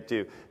you can't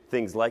do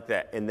things like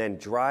that. And then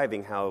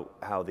driving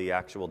how the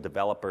actual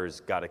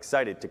developers got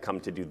excited to come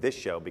to do this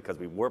show because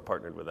we were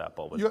partnered with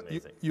Apple was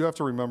amazing. You have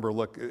to remember,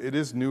 look, it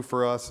is new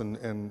for us,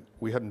 and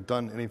we hadn't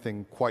done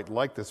anything quite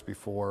like this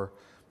before,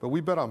 but we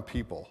bet on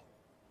people.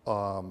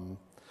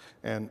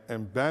 And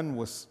Ben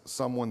was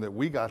someone that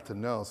we got to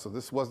know, so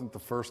this wasn't the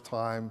first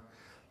time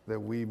that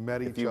we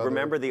met each other. If you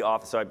remember The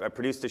Office, so I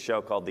produced a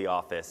show called The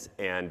Office,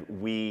 and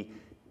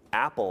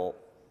Apple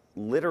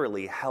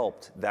literally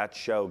helped that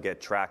show get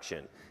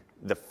traction.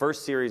 The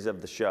first series of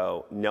the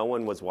show, no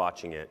one was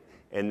watching it,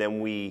 and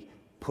then we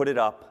put it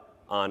up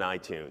on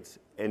iTunes,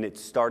 and it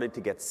started to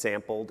get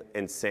sampled,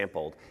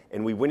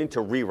 and we went into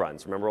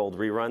reruns. Remember old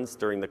reruns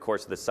during the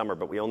course of the summer,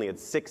 but we only had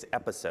 6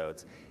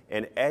 episodes,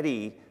 and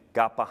Eddy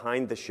got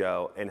behind the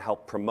show and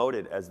helped promote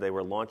it as they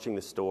were launching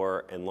the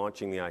store and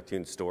launching the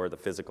iTunes store, the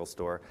physical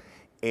store.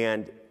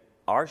 And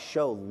our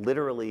show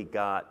literally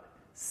got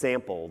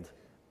sampled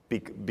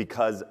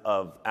because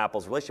of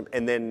Apple's relationship.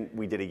 And then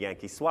we did a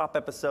Yankee Swap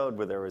episode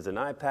where there was an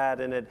iPad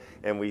in it,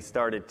 and we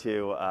started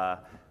to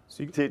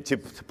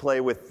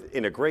play with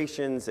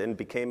integrations and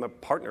became a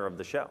partner of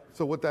the show.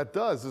 So what that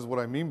does is, what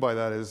I mean by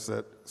that is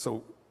that,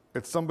 so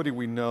it's somebody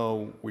we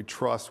know, we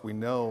trust, we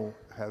know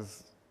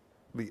has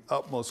the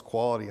utmost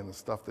quality in the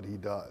stuff that he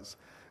does.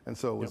 And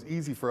so it was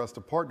easy for us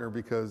to partner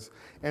because,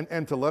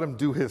 and to let him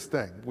do his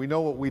thing. We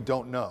know what we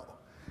don't know.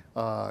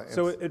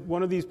 So at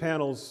one of these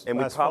panels, and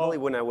we probably,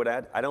 when I would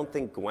add, I don't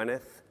think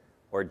Gwyneth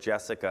or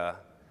Jessica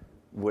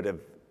would have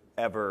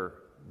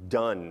ever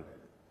done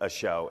a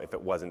show if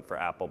it wasn't for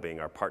Apple being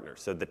our partner.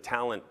 So the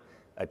talent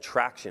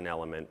attraction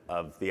element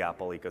of the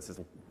Apple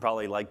ecosystem,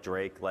 probably like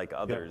Drake, like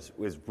others,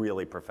 was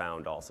really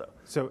profound also.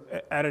 So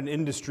at an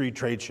industry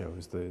trade show,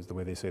 is the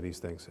way they say these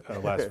things,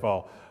 last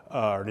fall,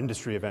 or an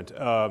industry event,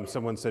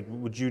 someone said,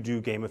 would you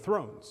do Game of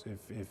Thrones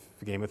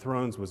if Game of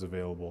Thrones was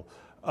available?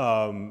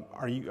 Do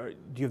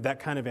you have that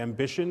kind of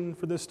ambition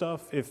for this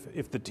stuff?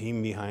 If the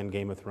team behind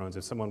Game of Thrones,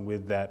 if someone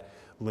with that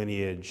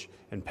lineage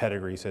and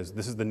pedigree says,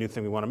 this is the new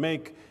thing we want to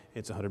make,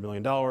 it's $100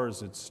 million,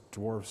 it's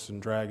dwarfs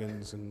and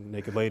dragons and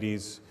naked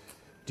ladies,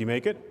 do you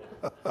make it?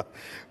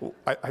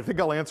 I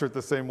think I'll answer it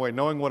the same way.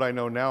 Knowing what I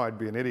know now, I'd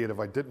be an idiot if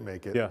I didn't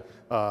make it.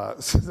 Yeah.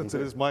 Since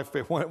it is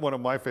one of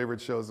my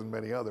favorite shows and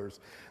many others.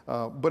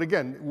 But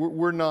again,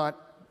 we're not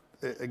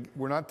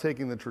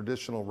taking the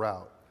traditional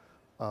route.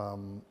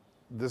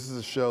 This is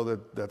a show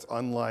that's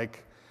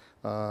unlike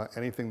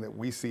anything that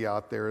we see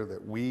out there,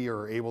 that we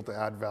are able to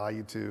add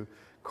value to.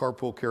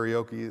 Carpool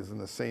Karaoke is in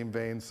the same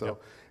vein. So,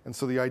 and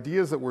so the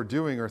ideas that we're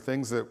doing are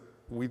things that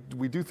we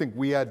do think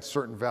we add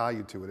certain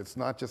value to it. It's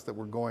not just that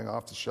we're going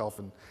off the shelf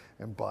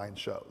and buying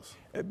shows.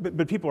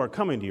 But people are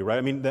coming to you, right?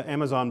 I mean,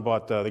 Amazon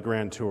bought the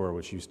Grand Tour,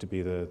 which used to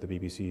be the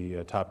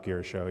BBC Top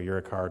Gear show. You're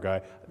a car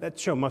guy. That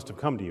show must have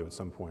come to you at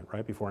some point,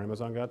 right? Before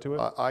Amazon got to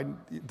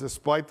it?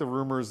 Despite the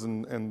rumors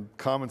and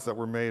comments that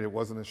were made, it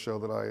wasn't a show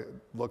that I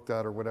looked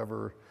at or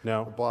whatever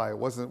to buy. It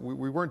wasn't.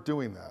 We weren't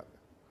doing that.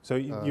 So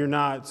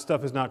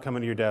stuff is not coming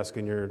to your desk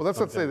and you're... Well,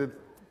 that's not to say that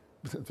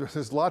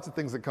there's lots of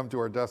things that come to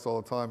our desk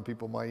all the time.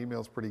 My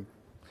email's pretty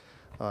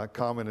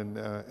common, and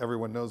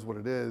everyone knows what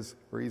it is.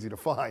 We're easy to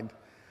find.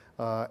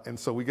 And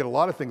so we get a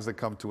lot of things that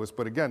come to us,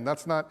 but again,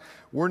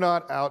 we're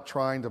not out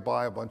trying to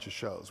buy a bunch of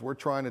shows. We're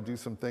trying to do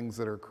some things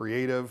that are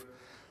creative,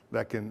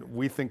 that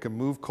we think can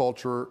move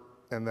culture,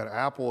 and that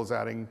Apple is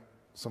adding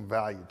some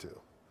value to.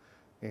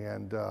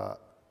 And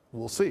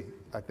we'll see.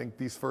 I think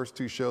these first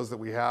 2 shows that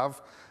we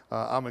have,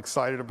 I'm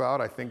excited about.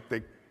 I think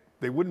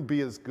they wouldn't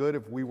be as good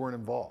if we weren't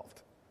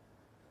involved.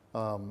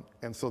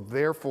 And so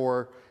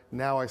therefore,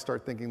 now I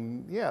start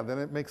thinking, yeah, then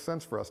it makes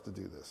sense for us to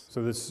do this.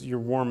 So you're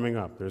warming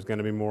up. There's going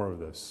to be more of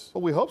this.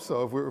 Well, we hope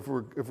so. If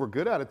we're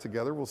good at it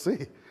together, we'll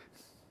see.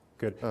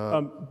 Good.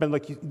 Ben,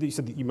 like you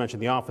said, you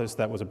mentioned The Office.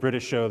 That was a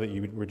British show that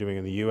you were doing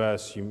in the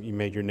U.S. You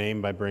made your name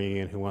by bringing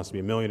in Who Wants to Be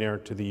a Millionaire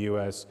to the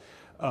U.S.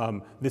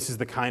 This is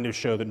the kind of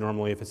show that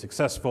normally, if it's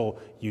successful,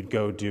 you'd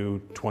go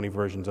do 20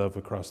 versions of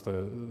across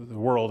the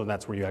world, and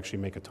that's where you actually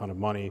make a ton of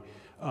money.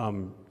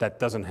 That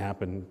doesn't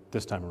happen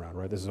this time around,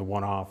 right? This is a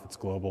one-off. It's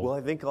global. Well,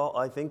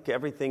 I think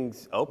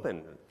everything's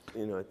open.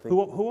 You know, I think.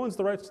 Who owns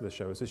the rights to the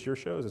show? Is this your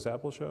show? Is this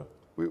Apple's show?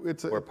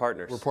 We're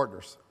partners. We're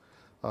partners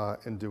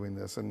in doing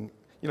this, and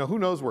who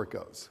knows where it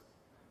goes.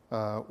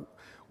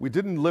 We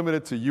didn't limit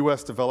it to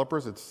U.S.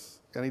 developers.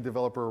 It's any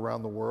developer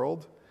around the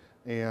world,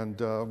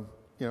 and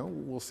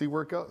we'll see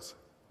where it goes.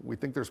 We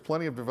think there's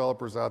plenty of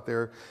developers out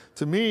there.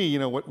 To me,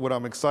 what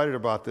I'm excited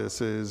about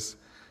this is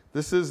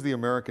the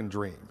American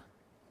dream.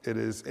 It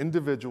is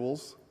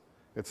individuals,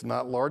 it's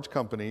not large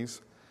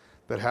companies,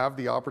 that have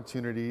the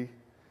opportunity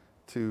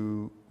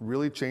to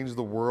really change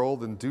the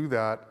world and do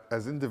that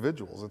as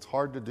individuals. It's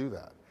hard to do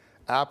that.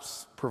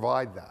 Apps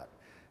provide that.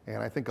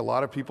 And I think a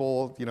lot of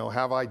people,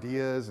 have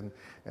ideas, and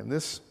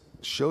this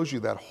shows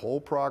you that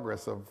whole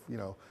progress of,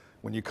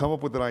 when you come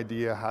up with an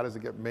idea, how does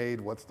it get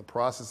made? What's the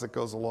process that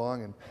goes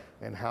along,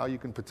 and how you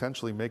can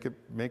potentially make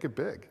it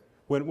big.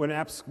 When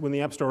the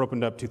App Store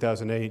opened up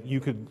 2008, you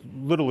could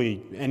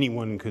literally,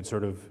 anyone could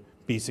sort of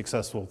be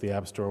successful at the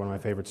App Store. One of my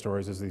favorite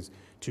stories is these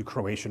 2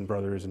 Croatian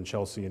brothers in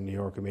Chelsea and New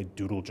York who made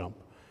Doodle Jump.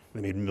 They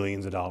made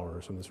millions of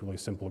dollars from this really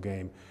simple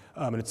game.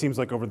 And it seems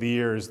like over the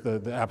years,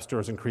 the App Store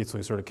has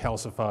increasingly sort of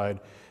calcified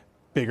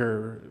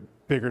bigger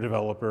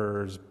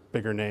developers,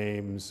 bigger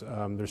names.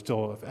 There's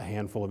still a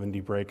handful of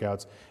indie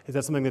breakouts. Is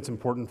that something that's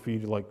important for you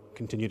to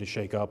continue to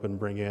shake up and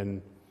bring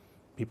in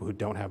people who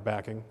don't have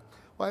backing?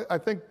 Well, I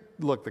think,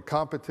 look, the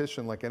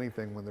competition, like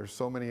anything, when there's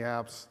so many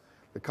apps,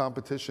 the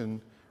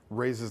competition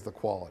raises the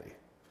quality.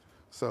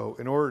 So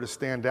in order to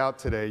stand out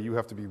today, you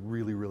have to be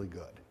really, really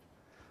good.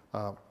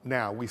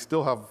 Now, we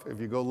still have,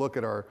 if you go look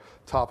at our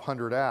top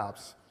 100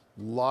 apps,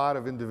 a lot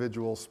of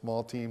individual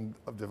small team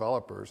of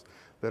developers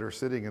that are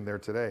sitting in there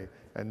today,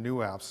 and new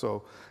apps.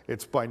 So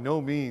it's by no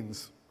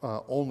means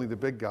only the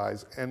big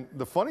guys. And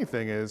the funny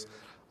thing is,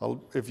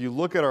 if you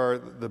look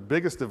at the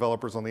biggest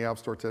developers on the App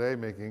Store today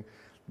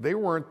they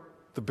weren't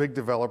the big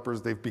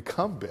developers, they've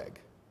become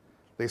big.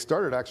 They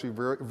started actually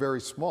very,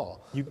 very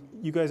small.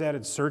 You guys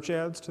added search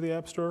ads to the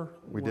App Store?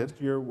 We did.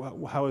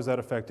 How has that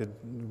affected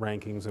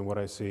rankings and what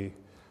I see?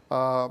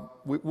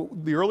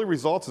 The early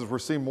results is we're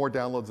seeing more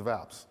downloads of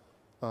apps,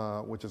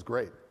 which is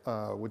great.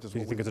 So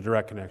you think it's a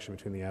direct connection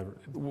between the ads?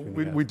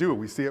 We do.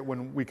 We see it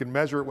when we can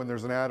measure it when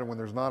there's an ad and when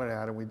there's not an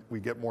ad, and we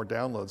get more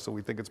downloads. So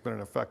we think it's been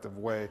an effective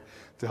way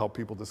to help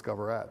people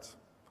discover ads.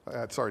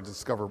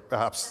 Discover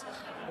apps.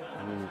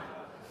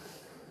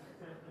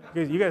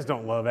 You guys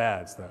don't love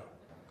ads, though.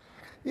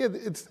 Yeah,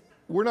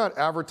 we're not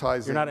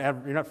advertising.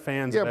 You're not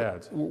fans of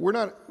ads. We're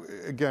not.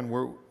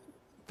 Again,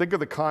 think of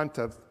the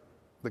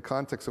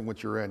context in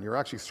which you're in. You're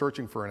actually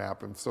searching for an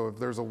app, and so if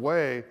there's a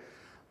way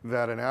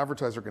that an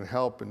advertiser can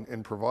help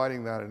in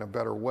providing that in a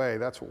better way,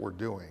 that's what we're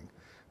doing.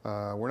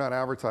 We're not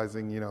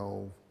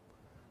advertising,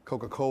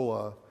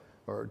 Coca-Cola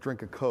or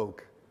drink a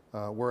Coke.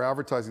 We're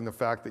advertising the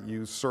fact that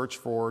you search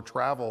for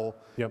travel,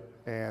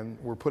 and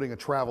we're putting a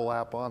travel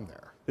app on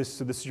there.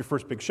 So this is your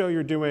first big show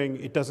you're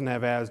doing. It doesn't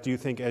have ads. Do you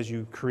think as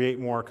you create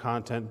more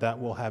content that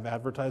will have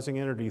advertising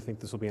in it, or do you think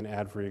this will be an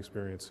ad-free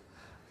experience?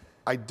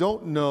 I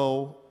don't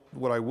know.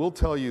 What I will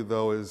tell you,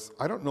 though, is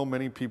I don't know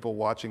many people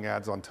watching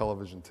ads on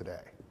television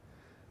today.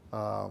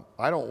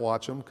 I don't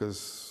watch them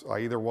because I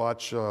either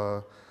watch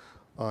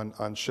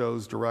on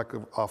shows direct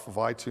off of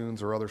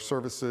iTunes or other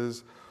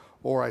services,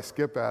 or I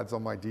skip ads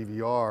on my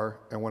DVR.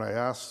 And when I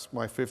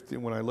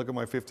look at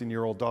my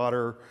 15-year-old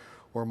daughter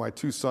or my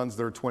 2 sons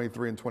that are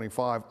 23 and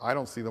 25, I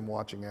don't see them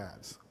watching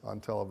ads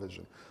on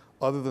television,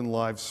 other than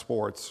live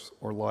sports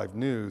or live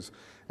news.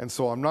 And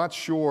so I'm not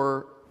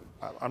sure.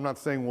 I'm not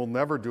saying we'll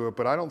never do it,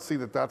 but I don't see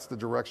that that's the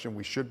direction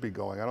we should be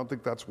going. I don't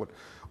think that's what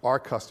our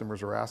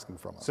customers are asking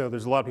from us. So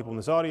there's a lot of people in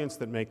this audience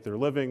that make their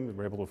living.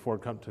 They're able to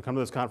afford to come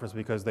to this conference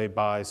because they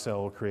buy,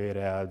 sell, create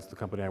ads. The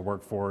company I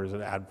work for is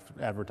an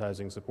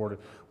advertising supported.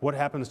 What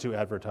happens to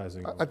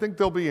advertising? I think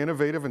they'll be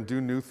innovative and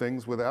do new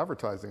things with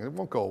advertising. It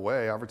won't go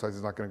away. Advertising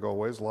is not going to go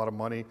away. There's a lot of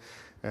money,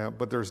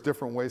 but there's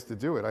different ways to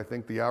do it. I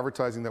think the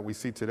advertising that we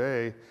see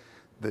today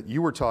that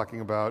you were talking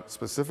about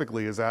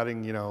specifically is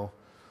adding,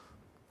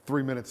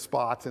 3-minute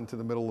spots into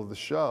the middle of the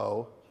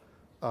show.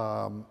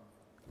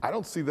 I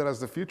don't see that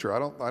as the future. I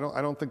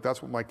don't think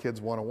that's what my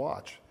kids want to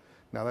watch.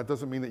 Now that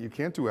doesn't mean that you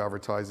can't do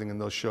advertising in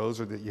those shows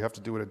or that you have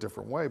to do it a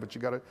different way, but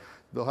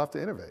they'll have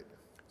to innovate.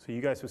 So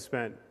you guys have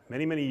spent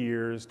many, many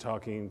years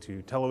talking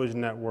to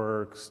television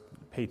networks,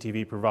 pay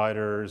TV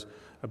providers,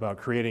 about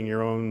creating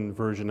your own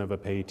version of a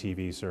pay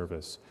TV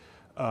service.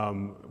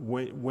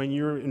 When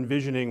you're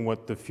envisioning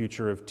what the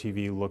future of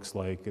TV looks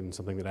like and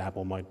something that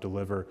Apple might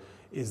deliver,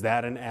 is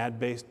that an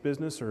ad-based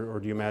business, or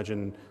do you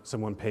imagine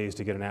someone pays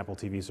to get an Apple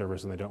TV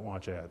service and they don't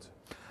watch ads?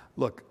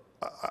 Look,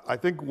 I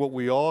think what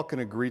we all can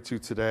agree to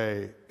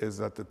today is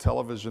that the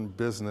television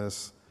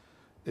business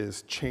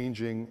is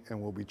changing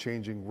and will be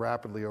changing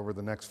rapidly over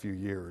the next few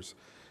years.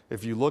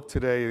 If you look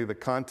today, the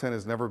content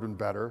has never been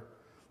better.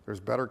 There's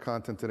better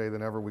content today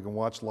than ever. We can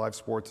watch live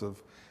sports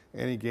of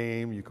any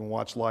game. You can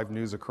watch live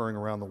news occurring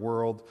around the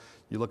world.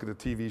 You look at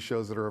the TV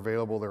shows that are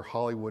available, they're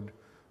Hollywood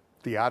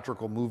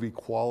theatrical movie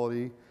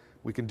quality.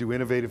 We can do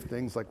innovative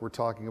things like we're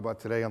talking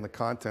about today on the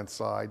content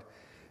side.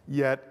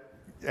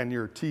 And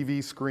your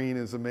TV screen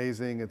is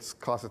amazing. It's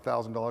cost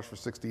 $1,000 for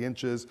 60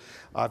 inches.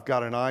 I've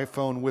got an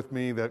iPhone with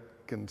me that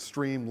can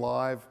stream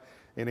live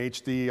in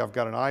HD. I've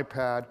got an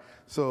iPad.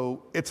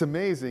 So it's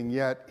amazing,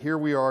 yet here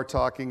we are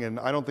talking, and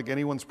I don't think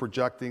anyone's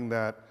projecting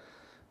that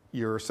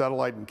your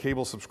satellite and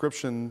cable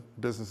subscription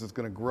business is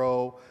going to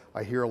grow.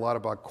 I hear a lot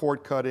about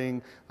cord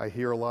cutting. I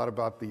hear a lot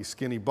about the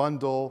skinny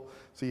bundle.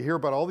 So you hear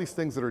about all these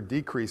things that are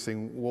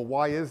decreasing. Well,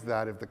 why is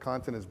that if the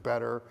content is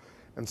better?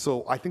 And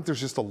so I think there's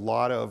just a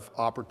lot of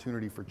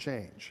opportunity for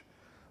change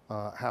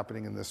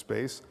happening in this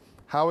space.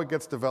 How it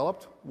gets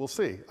developed, we'll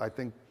see. I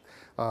think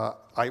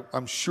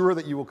I'm sure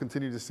that you will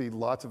continue to see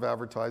lots of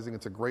advertising.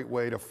 It's a great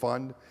way to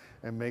fund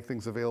and make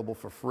things available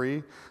for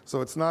free.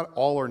 So it's not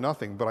all or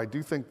nothing, but I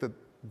do think that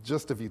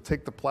just if you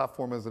take the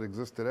platform as it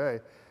exists today,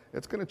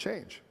 it's going to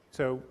change.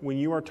 So when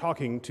you are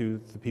talking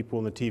to the people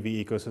in the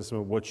TV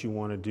ecosystem of what you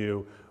want to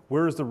do,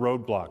 where is the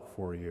roadblock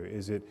for you?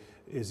 Is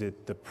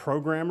it the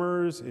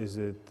programmers? Is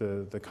it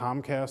the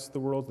Comcast of the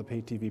world, the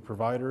pay TV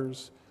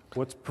providers?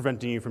 What's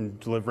preventing you from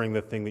delivering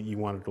the thing that you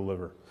want to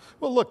deliver?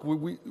 Well, look,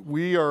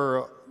 we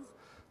are,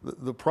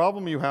 the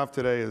problem you have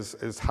today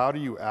is how do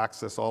you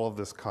access all of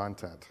this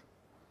content?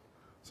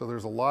 So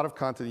there's a lot of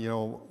content. You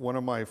know, one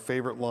of my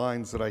favorite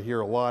lines that I hear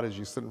a lot is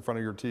you sit in front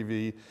of your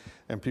TV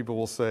and people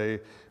will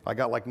say, I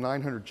got like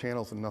 900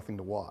 channels and nothing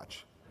to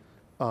watch.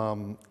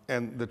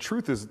 And the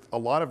truth is, a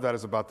lot of that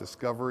is about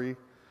discovery.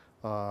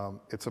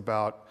 It's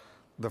about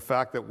the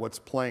fact that what's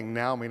playing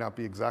now may not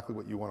be exactly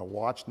what you want to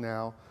watch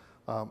now.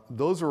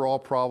 Those are all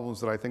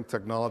problems that I think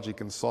technology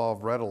can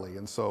solve readily.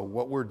 And so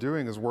what we're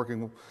doing is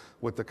working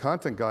with the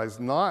content guys,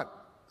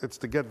 it's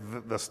to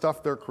get the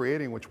stuff they're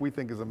creating, which we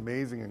think is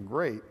amazing and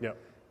great,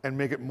 and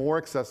make it more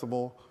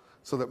accessible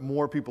so that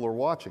more people are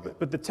watching it.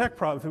 But the tech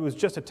problem, if it was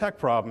just a tech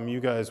problem, you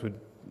guys would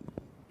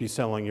be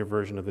selling your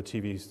version of the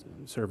TV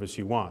service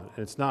you want. And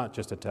it's not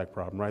just a tech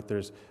problem, right?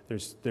 There's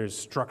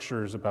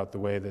structures about the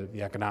way that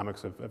the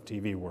economics of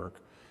TV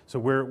work. So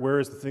where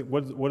is the thing,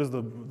 what is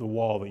the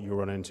wall that you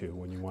run into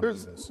when you want to do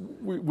this?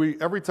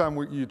 Every time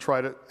you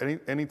try to,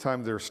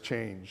 anytime there's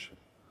change,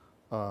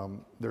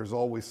 there's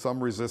always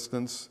some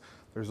resistance.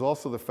 There's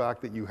also the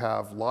fact that you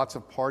have lots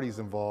of parties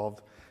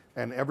involved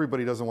and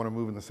everybody doesn't want to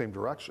move in the same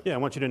direction. Yeah, I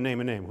want you to name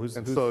a name. Who's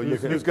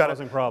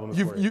causing problems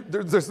for you?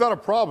 There's not a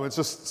problem. It's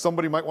just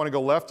somebody might want to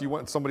go left,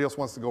 somebody else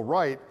wants to go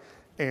right,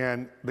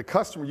 and the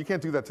customer, you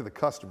can't do that to the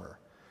customer.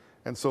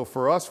 And so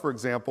for us, for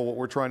example, what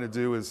we're trying to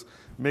do is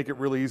make it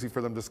really easy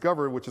for them to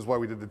discover, which is why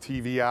we did the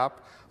TV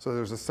app. So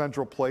there's a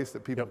central place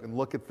that people can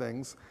look at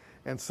things.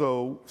 And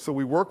so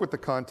we work with the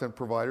content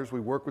providers,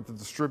 we work with the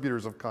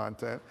distributors of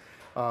content.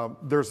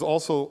 There's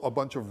also a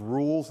bunch of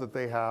rules that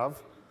they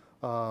have,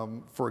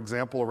 for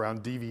example,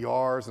 around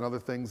DVRs and other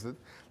things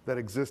that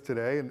exist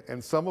today.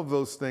 And some of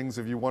those things,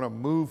 if you want to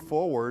move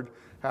forward,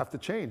 have to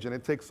change, and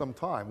it takes some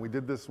time. We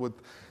did this with,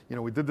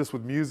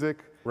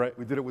 music. Right.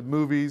 We did it with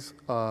movies,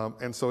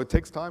 and so it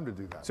takes time to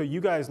do that. So you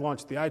guys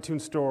launched the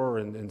iTunes Store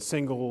and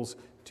singles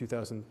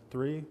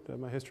 2003. Do I have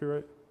my history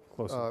right?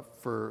 Close.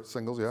 For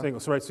singles, yeah.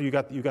 Singles, right. So you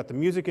got the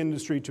music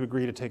industry to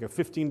agree to take a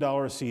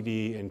 $15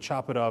 CD and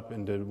chop it up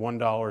into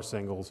 $1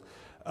 singles,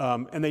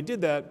 and they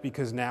did that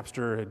because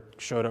Napster had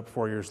showed up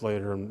 4 years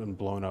later and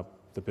blown up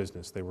the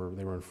business. They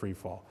were in free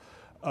fall.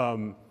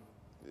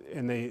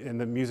 And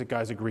the music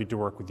guys agreed to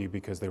work with you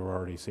because they were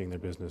already seeing their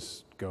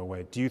business go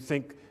away. Do you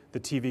think the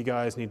TV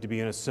guys need to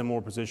be in a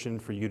similar position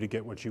for you to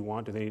get what you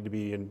want? Do they need to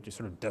be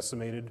sort of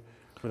decimated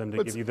for them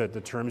to give you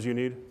the terms you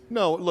need?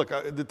 No, look,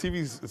 the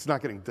TV's, it's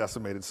not getting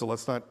decimated, so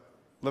let's not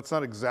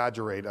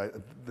exaggerate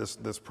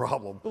this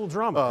problem. A little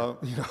drama.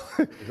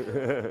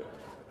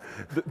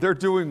 They're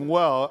doing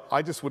well.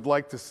 I just would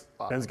like to.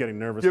 Ben's getting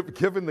nervous.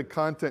 Given the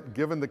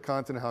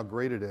content, how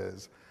great it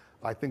is,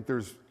 I think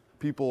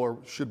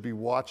people should be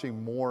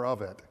watching more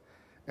of it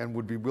and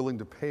would be willing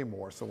to pay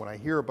more. So when I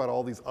hear about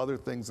all these other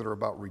things that are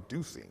about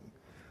reducing,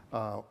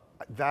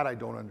 that I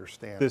don't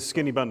understand. The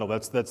skinny bundle,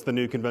 that's the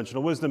new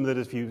conventional wisdom that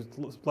if you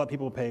let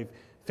people pay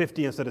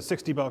 $50 instead of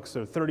 $60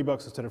 or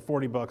 $30 instead of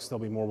 $40, they'll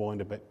be more willing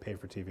to pay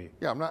for TV.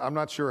 Yeah, I'm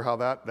not sure how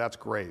that's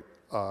great,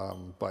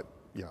 but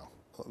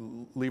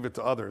leave it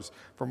to others.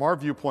 From our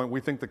viewpoint,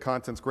 we think the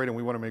content's great and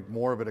we want to make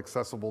more of it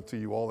accessible to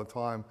you all the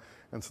time,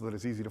 and so that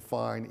it's easy to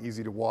find,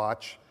 easy to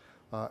watch,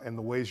 and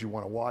the ways you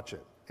want to watch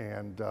it.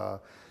 And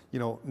you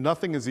know,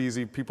 nothing is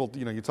easy. People,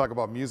 you know, you talk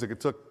about music. It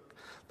took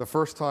the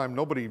first time,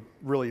 nobody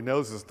really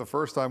knows this, the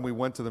first time we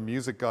went to the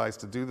music guys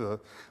to do the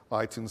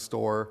iTunes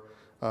store,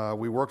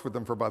 we worked with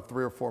them for about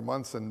 3 or 4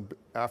 months, and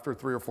after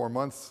 3 or 4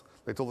 months,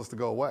 they told us to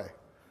go away.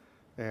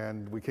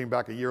 And we came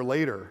back a year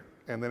later,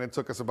 and then it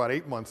took us about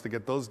 8 months to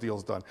get those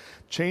deals done.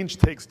 Change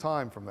takes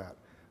time from that,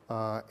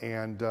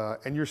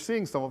 and you're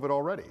seeing some of it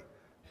already.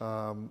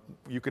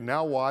 You can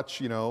now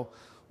watch, you know,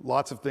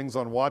 lots of things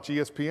on Watch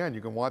ESPN.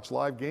 You can watch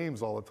live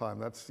games all the time.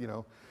 That's, you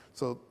know,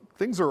 so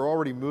things are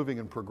already moving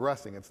and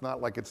progressing. It's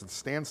not like it's at a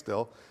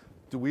standstill.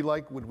 Would we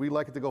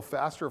like it to go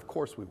faster? Of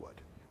course we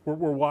would.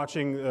 We're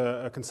watching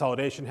a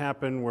consolidation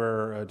happen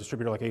where a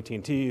distributor like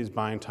AT&T is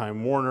buying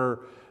Time Warner.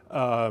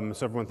 So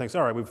everyone thinks,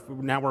 all right,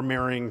 now we're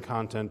marrying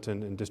content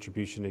and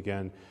distribution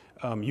again.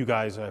 You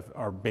guys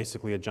are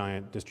basically a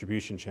giant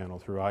distribution channel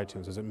through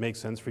iTunes. Does it make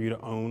sense for you to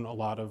own a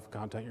lot of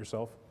content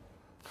yourself?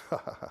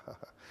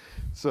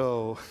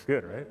 So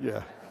good, right?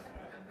 Yeah,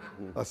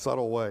 a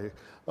subtle way.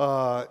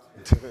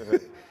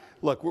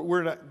 Look,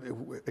 we're not.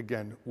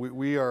 Again,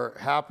 we are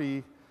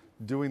happy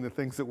doing the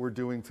things that we're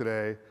doing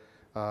today.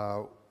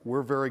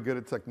 We're very good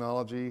at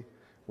technology.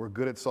 We're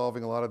good at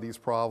solving a lot of these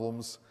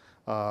problems.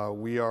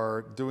 We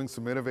are doing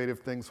some innovative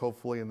things,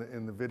 hopefully,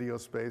 in the video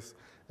space,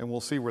 and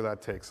we'll see where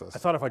that takes us. I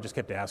thought if I just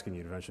kept asking,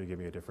 you'd eventually give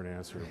me a different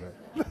answer,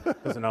 but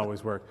it doesn't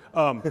always work.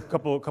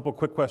 Couple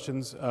quick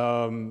questions.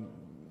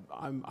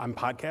 I'm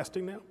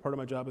podcasting now. Part of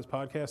my job is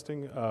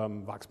podcasting.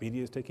 Vox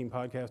Media is taking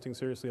podcasting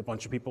seriously. A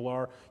bunch of people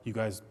are. You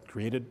guys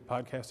created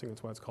podcasting.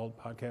 That's why it's called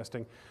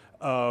podcasting.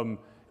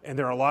 And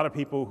there are a lot of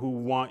people who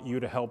want you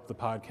to help the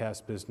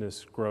podcast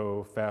business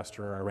grow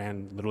faster. I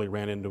literally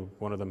ran into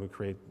one of them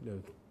who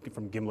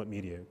from Gimlet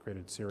Media,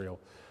 created Serial.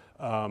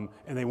 And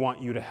they want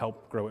you to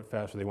help grow it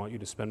faster. They want you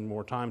to spend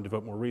more time,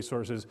 devote more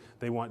resources.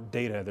 They want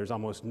data. There's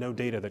almost no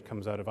data that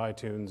comes out of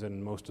iTunes,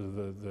 and most of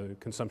the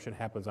consumption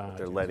happens on iTunes.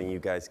 They're letting you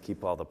guys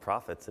keep all the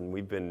profits,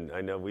 and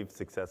I know we've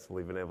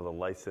successfully been able to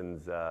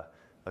license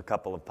a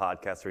couple of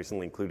podcasts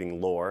recently, including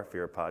Lore, if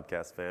you're a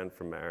podcast fan,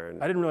 from Aaron.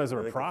 I didn't realize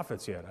there were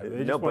profits yet. They no,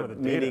 just but wanted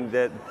the data. meaning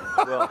that,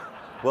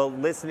 well,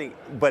 listening,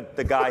 but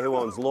the guy who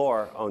owns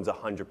Lore owns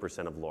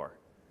 100% of Lore.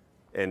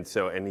 And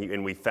so,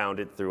 and we found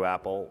it through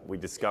Apple. We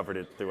discovered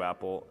it through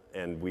Apple,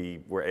 and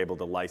we were able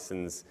to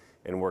license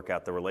and work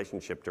out the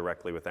relationship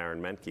directly with Aaron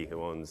Menke,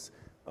 who owns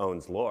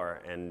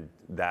Lore. And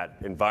that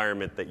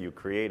environment that you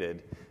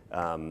created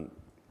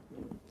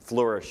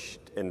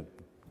flourished and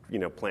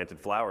planted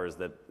flowers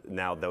that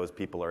now those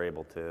people are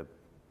able to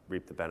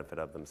reap the benefit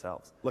of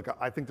themselves. Look,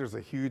 I think there's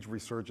a huge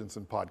resurgence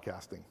in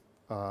podcasting,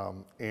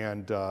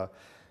 and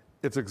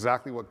it's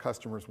exactly what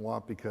customers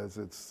want, because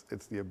it's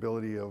the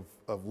ability of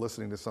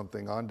listening to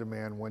something on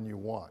demand when you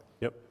want.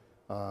 Yep.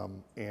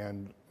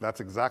 And that's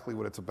exactly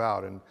what it's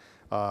about. And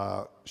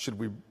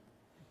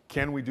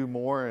can we do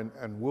more,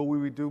 and will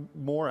we do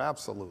more?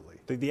 Absolutely.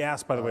 The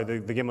ask, by the way,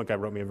 the Gimlet guy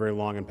wrote me a very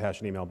long and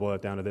passionate email, boiled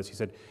it down to this. He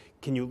said,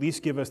 can you at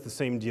least give us the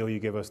same deal you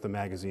give us the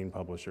magazine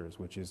publishers,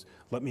 which is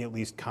let me at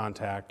least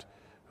contact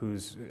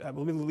let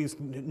me at least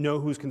know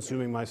who's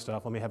consuming my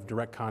stuff. Let me have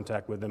direct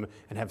contact with them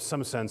and have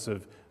some sense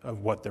of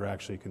what they're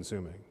actually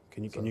consuming.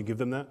 Can you give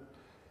them that?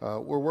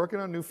 We're working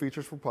on new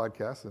features for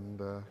podcasts,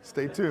 and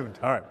stay tuned.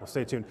 All right, well,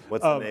 stay tuned.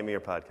 What's the name of your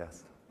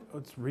podcast?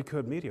 It's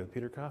Recode Media with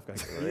Peter Kafka.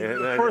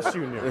 Of course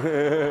you knew.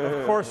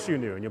 Of course you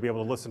knew, and you'll be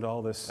able to listen to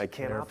all this. I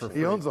can't option.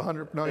 He owns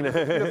 100. No, he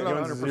doesn't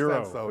own 100%.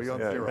 Zero. So he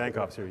owns zero. Bank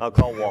off series. I'll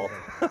call Walt.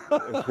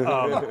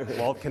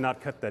 Walt cannot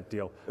cut that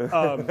deal.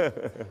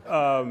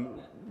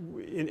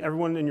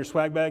 Everyone in your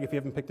swag bag, if you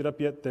haven't picked it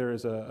up yet, there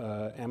is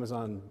a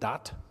Amazon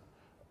Dot,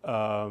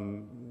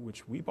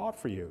 which we bought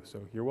for you, so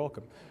you're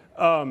welcome.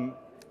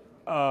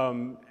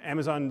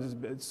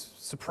 Amazon has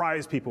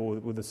surprised people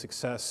with the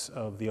success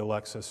of the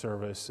Alexa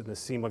service, and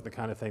this seemed like the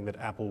kind of thing that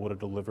Apple would have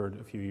delivered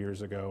a few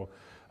years ago.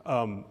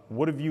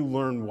 What have you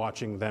learned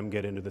watching them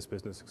get into this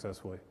business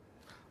successfully?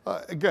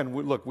 Again,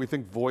 look, we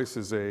think voice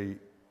is a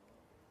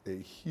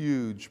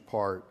huge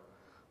part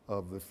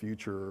of the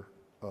future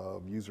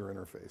of user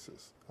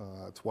interfaces.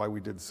 It's why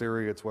we did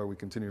Siri. It's why we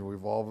continue to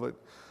evolve it.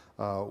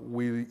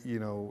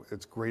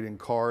 It's great in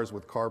cars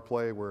with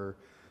CarPlay, where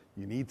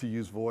you need to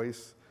use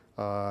voice.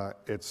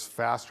 It's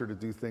faster to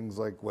do things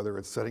like whether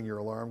it's setting your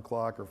alarm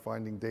clock or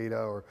finding data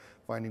or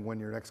finding when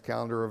your next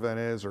calendar event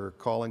is or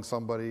calling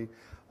somebody.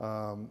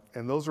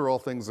 And those are all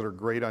things that are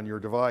great on your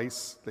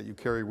device that you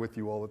carry with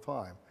you all the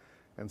time.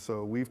 And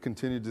so we've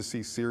continued to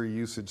see Siri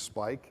usage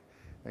spike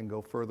and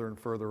go further and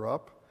further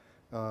up.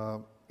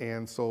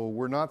 And so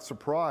we're not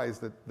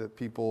surprised that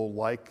people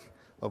like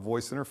a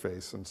voice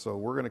interface. And so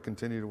we're going to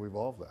continue to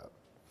evolve that.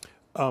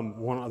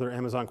 One other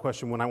Amazon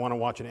question. When I want to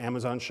watch an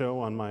Amazon show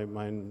on my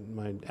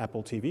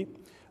Apple TV,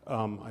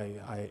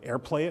 I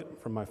AirPlay it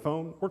from my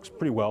phone. Works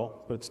pretty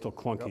well, but it's still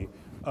clunky.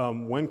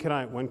 Yep. When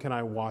can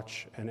I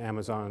watch an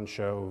Amazon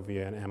show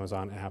via an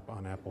Amazon app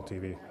on Apple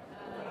TV?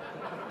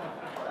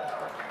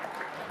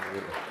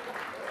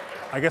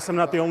 I guess I'm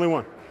not the only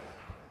one.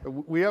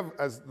 We have,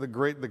 the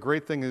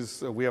great thing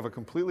is we have a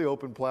completely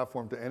open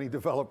platform to any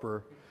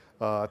developer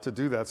to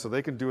do that, so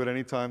they can do it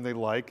anytime they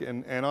like.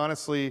 And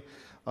honestly,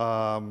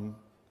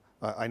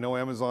 I know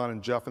Amazon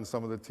and Jeff and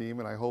some of the team,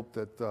 and I hope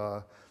that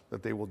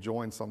that they will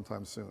join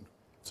sometime soon.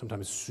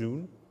 Sometime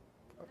soon?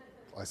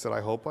 I said I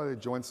hope they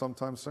join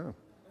sometime soon.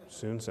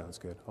 Soon sounds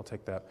good. I'll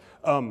take that.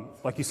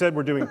 Like you said,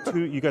 we're doing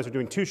you guys are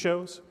doing 2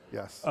 shows.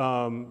 Yes.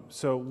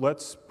 So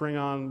let's bring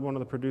on one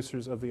of the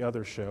producers of the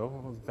other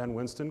show. Ben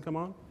Winston, come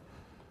on.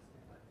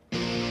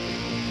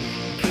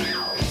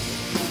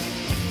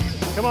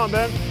 Come on,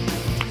 Ben.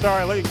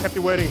 Sorry, I kept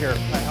you waiting here.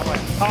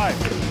 Hi.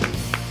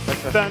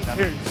 Ben,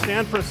 here,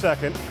 stand for a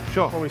second.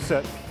 Sure. Before we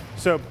sit.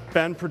 So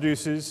Ben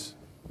produces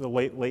the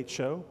Late Late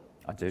Show.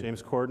 I do.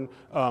 James Corden.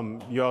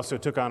 You also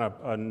took on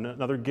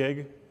another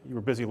gig. You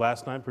were busy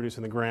last night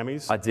producing the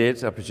Grammys. I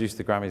did. I produced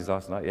the Grammys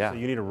last night, yeah. So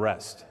you need a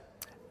rest.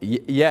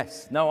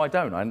 Yes. No, I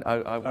don't.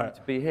 I want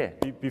to be here.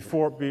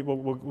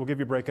 We'll give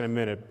you a break in a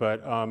minute,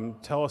 but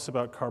tell us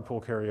about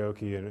Carpool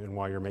Karaoke and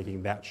why you're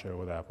making that show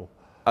with Apple.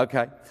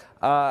 Okay.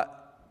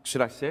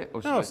 Should I sit?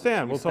 Or No,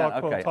 stand. We'll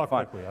talk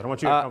fine. quickly. I don't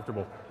want you to get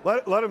comfortable.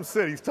 Let him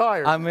sit. He's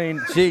tired. I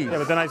mean, geez. Yeah,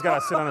 but then he's got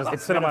to sit on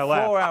It's on my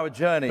lap. a 4-hour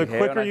journey The here,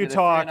 quicker you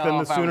talk, then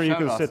the sooner you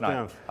can sit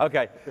down.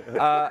 Okay.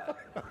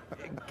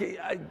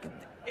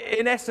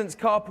 In essence,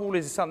 Carpool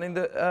is something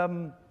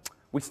that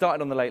we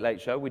started on the Late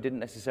Late Show. We didn't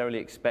necessarily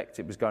expect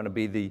it was going to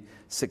be the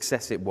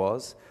success it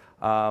was.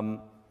 And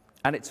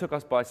it took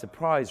us by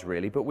surprise,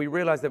 really. But we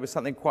realized there was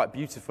something quite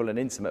beautiful and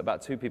intimate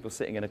about 2 people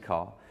sitting in a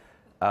car,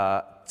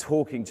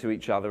 talking to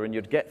each other, and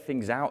you'd get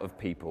things out of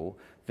people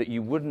that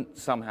you wouldn't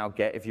somehow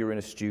get if you're in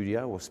a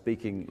studio or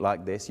speaking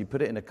like this. You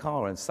put it in a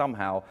car, and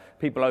somehow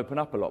people open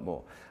up a lot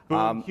more.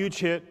 Huge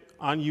hit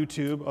on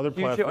YouTube, other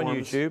platforms.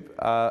 Huge hit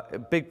on YouTube. A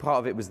big part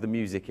of it was the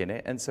music in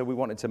it, and so we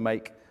wanted to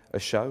make a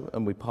show,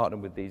 and we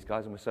partnered with these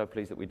guys, and we're so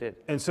pleased that we did.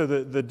 And so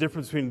the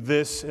difference between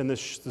this and the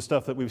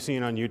stuff that we've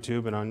seen on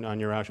YouTube and on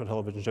your actual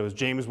television show is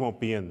James won't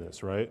be in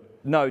this, right?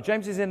 No,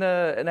 James is in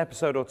an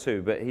episode or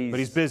 2, but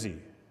he's busy.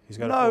 He's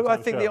got no, I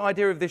think the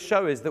idea of this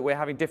show is that we're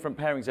having different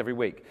pairings every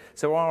week.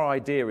 So our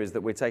idea is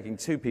that we're taking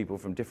 2 people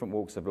from different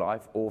walks of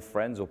life, or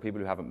friends, or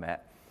people who haven't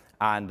met,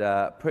 and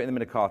putting them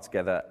in a car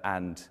together,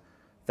 and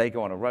they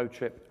go on a road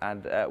trip.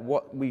 And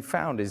what we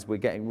found is we're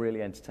getting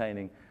really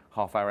entertaining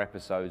half-hour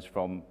episodes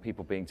from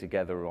people being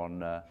together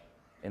on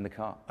in the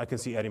car. I can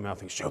see Eddie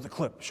mouthing, show the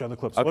clip, show the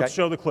clip. So Okay. let's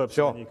show the clip,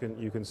 Sure. and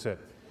you can sit.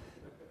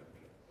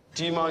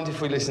 Do you mind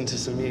if we listen to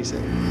some music?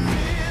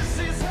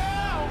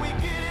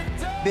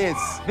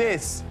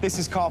 This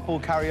is Carpool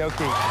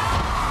Karaoke.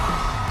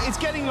 It's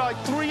getting like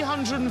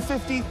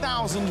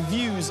 350,000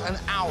 views an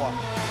hour.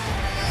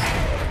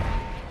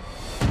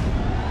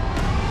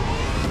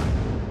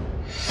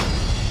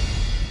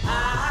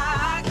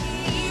 I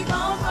keep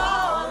on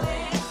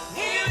falling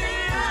in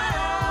and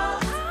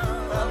out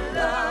of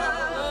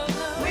love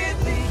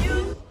with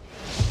you.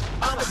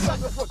 I'm a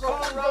sucker for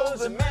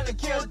cornrows and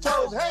manicured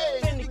toes. Hey,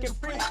 Finnegan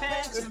free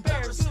pants and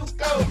parachute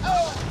go.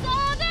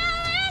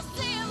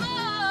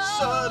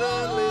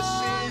 Suddenly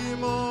see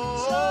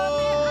more.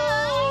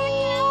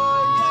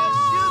 Yes,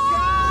 you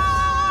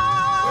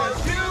can. We're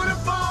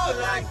beautiful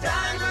like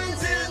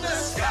diamonds in the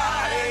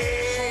sky.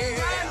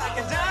 Shine like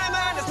a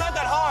diamond, it's not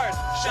that hard.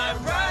 Shine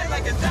bright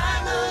like a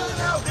diamond.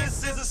 Now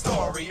this is a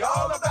story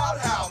all about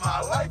how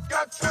my life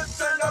got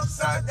turned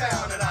upside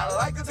down. And I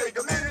like to take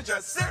a minute,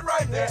 just sit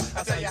right there.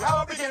 I'll tell you how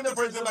I became the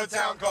prince of a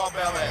town called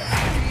Bel Air.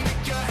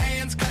 Make your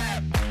hands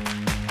clap.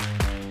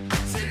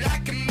 Said I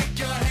can make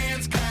your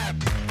hands clap.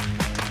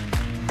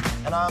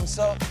 And I'm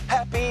so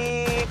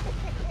happy.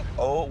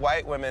 Old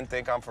white women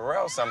think I'm for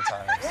real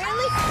sometimes.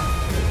 Really?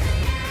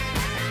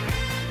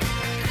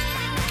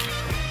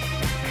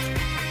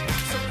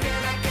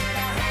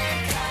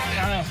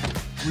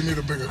 We need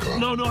a bigger car.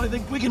 No, I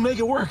think we can make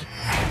it work.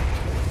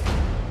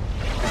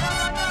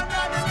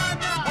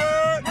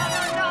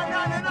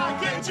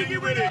 Get jiggy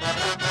with it.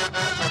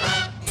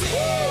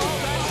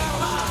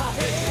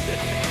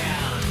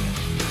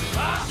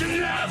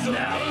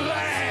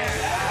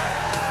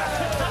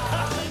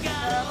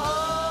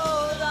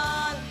 Hold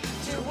on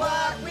to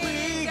what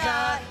we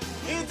got.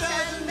 It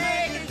doesn't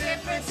make a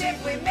difference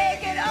if we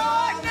make it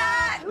or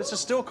not. This is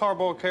still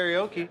carpool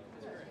karaoke.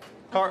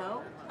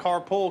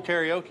 Carpool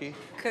karaoke.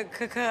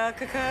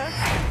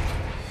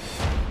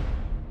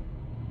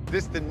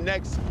 This the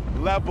next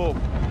level.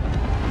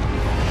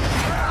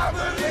 I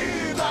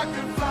believe I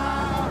can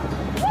fly.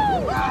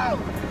 Woo!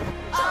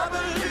 I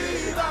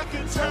believe I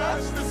can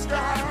touch the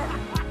sky.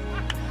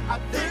 I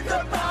think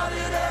about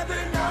it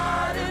every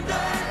night and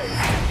day.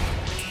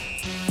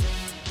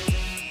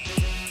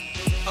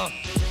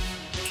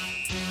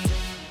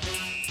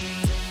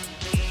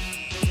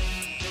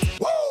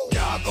 Woo!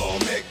 Y'all gon'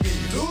 make me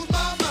lose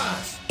my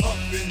mind.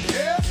 Up in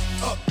here,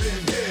 up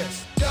in here.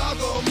 Y'all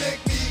gon'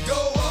 make me go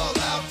all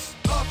out.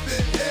 Up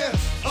in here,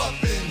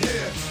 up in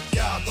here.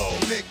 Y'all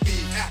gon' make me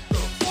act a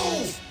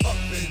fool.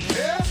 Up in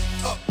here,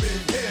 up in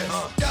here.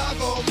 Y'all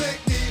gon'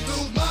 make me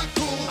lose my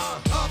cool.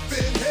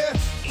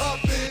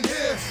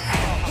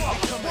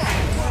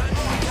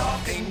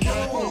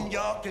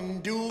 can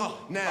do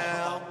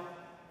now.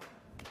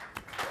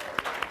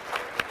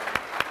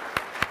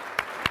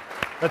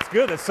 That's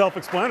good. That's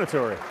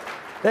self-explanatory.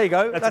 There you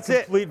go. That's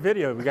a complete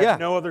video. We got Yeah.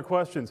 no other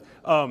questions.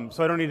 So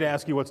I don't need to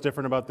ask you what's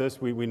different about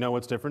this. We know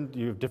what's different.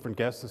 You have different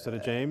guests instead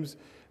of James.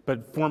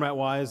 But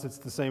format-wise, it's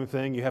the same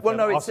thing. You have Well, to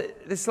no, have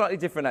it's slightly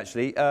different,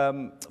 actually.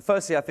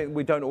 Firstly, I think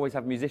we don't always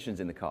have musicians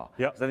in the car.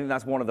 Yep. So I think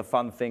that's one of the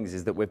fun things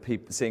is that we're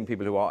seeing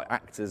people who are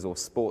actors or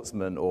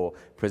sportsmen or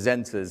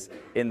presenters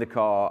in the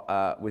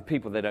car with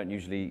people they don't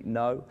usually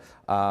know,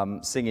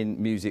 singing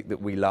music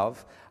that we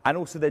love. And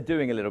also they're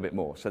doing a little bit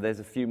more. So there's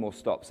a few more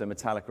stops. So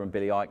Metallica and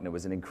Billy Eichner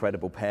was an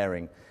incredible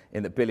pairing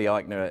in that Billy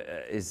Eichner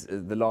is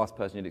the last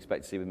person you'd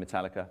expect to see with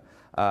Metallica.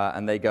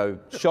 And they go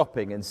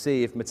shopping and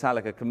see if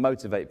Metallica can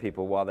motivate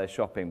people while they're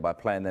shopping by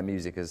playing their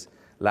music as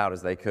loud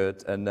as they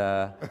could. And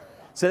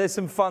so there's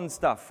some fun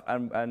stuff.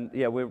 And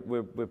yeah,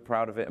 we're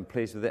proud of it and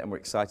pleased with it, and we're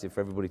excited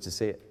for everybody to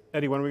see it.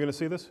 Eddie, when are we going to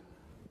see this?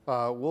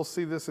 We'll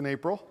see this in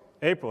April.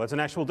 April, that's an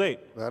actual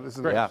date. That is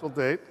an actual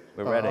date.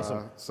 We're ready.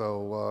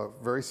 So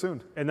very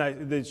soon. And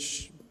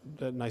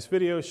that nice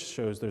video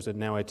shows there's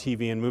now a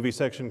TV and movie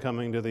section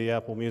coming to the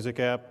Apple Music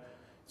app.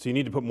 So you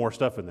need to put more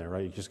stuff in there,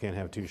 right? You just can't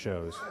have 2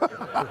 shows. The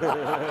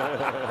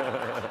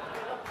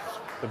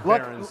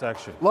barren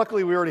section.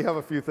 Luckily, we already have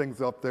a few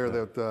things up there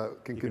that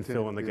can you continue can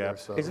fill in the to be there,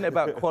 gaps. so. Isn't it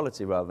about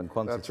quality rather than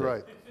quantity? That's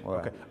right.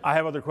 Okay. I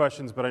have other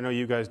questions, but I know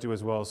you guys do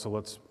as well, so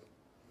let's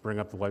bring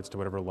up the lights to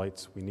whatever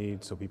lights we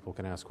need so people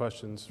can ask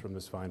questions from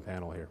this fine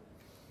panel here.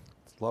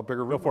 It's a lot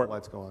bigger room when the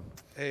lights go on.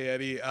 Hey,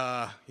 Eddie.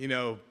 You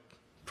know,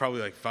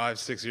 probably like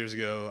 5-6 years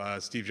ago,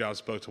 Steve Jobs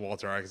spoke to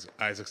Walter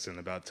Isaacson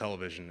about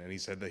television, and he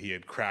said that he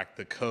had cracked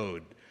the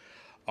code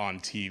on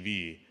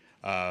TV.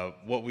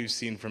 What we've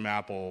seen from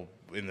Apple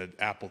in the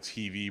Apple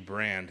TV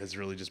brand has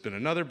really just been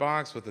another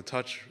box with a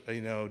touch,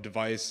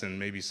 device and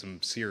maybe some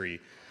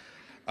Siri.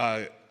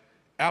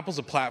 Apple's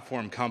a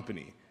platform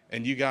company,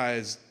 and you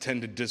guys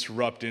tend to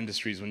disrupt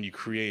industries when you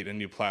create a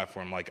new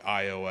platform like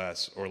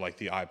iOS or like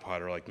the iPod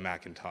or like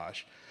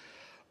Macintosh.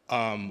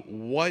 Kind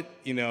of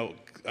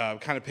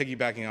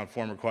piggybacking on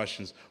former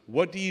questions,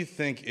 what do you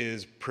think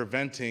is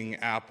preventing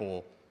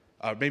Apple,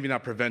 maybe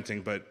not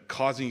preventing, but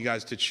causing you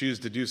guys to choose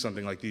to do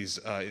something like these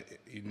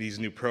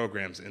new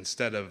programs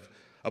instead of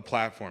a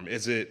platform?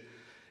 Is it,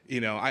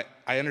 I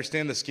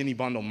understand the skinny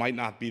bundle might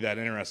not be that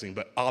interesting,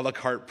 but a la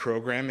carte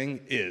programming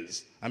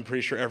is. I'm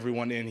pretty sure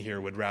everyone in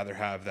here would rather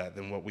have that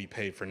than what we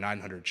pay for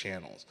 900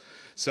 channels.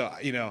 So,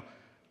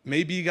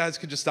 maybe you guys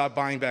could just stop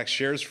buying back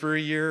shares for a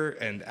year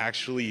and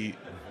actually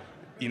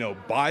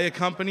buy a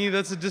company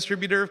that's a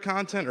distributor of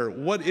content? Or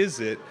what is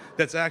it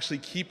that's actually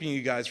keeping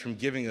you guys from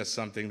giving us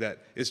something that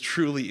is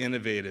truly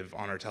innovative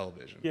on our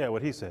television? Yeah,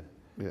 what he said.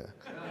 Yeah.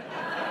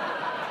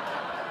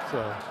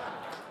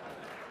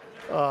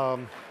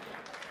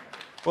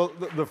 Well,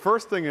 the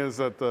first thing is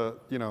that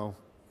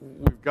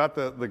we've got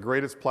the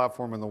greatest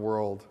platform in the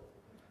world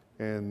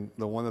and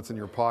the one that's in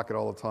your pocket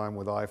all the time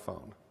with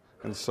iPhone.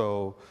 And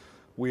so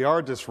we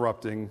are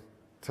disrupting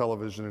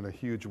television in a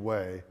huge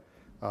way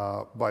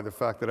by the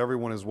fact that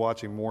everyone is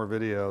watching more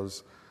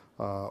videos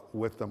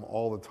with them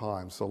all the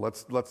time. So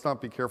let's not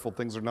be careful.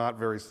 Things are not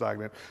very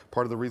stagnant.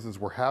 Part of the reasons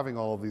we're having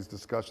all of these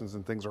discussions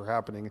and things are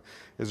happening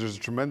is there's a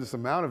tremendous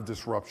amount of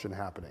disruption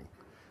happening.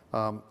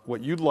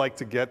 What you'd like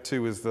to get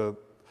to is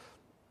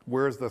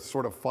where's the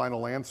sort of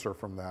final answer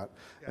from that?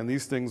 And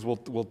these things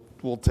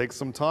will take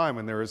some time,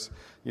 and there's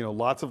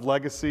lots of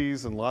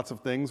legacies and lots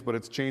of things, but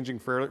it's changing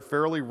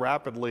fairly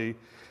rapidly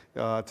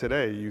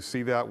today. You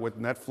see that with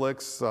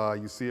Netflix,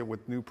 you see it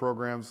with new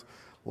programs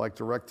like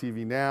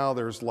DirecTV Now.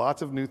 There's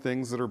lots of new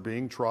things that are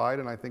being tried,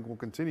 and I think will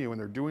continue, and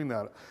they're doing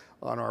that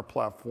on our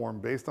platform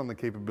based on the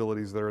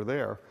capabilities that are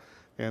there.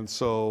 And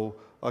so,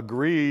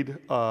 agreed,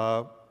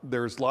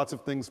 there's lots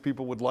of things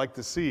people would like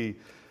to see.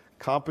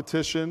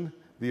 Competition,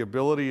 the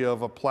ability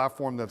of a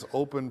platform that's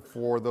open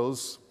for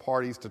those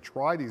parties to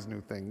try these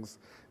new things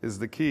is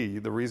the key.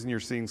 The reason you're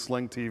seeing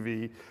Sling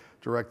TV,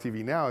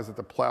 DirecTV Now is that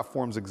the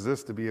platforms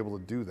exist to be able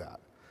to do that.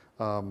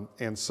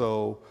 And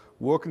so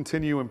we'll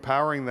continue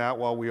empowering that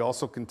while we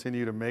also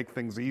continue to make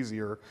things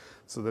easier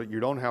so that you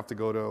don't have to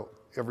go to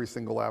every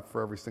single app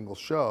for every single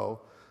show.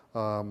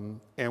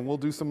 And we'll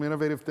do some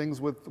innovative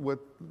things with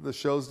the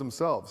shows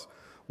themselves.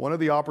 One of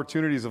the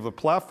opportunities of the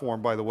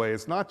platform, by the way,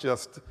 is not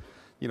just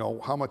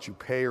how much you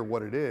pay or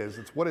what it is,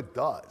 it's what it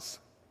does.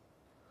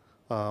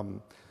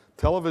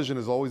 Television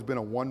has always been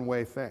a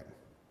one-way thing.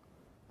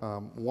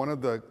 One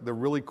of the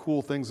really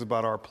cool things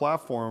about our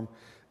platform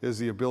is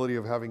the ability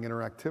of having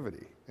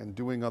interactivity and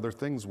doing other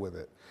things with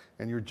it.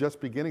 And you're just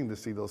beginning to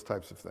see those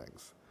types of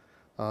things.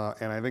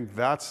 And I think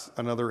that's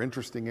another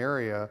interesting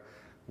area,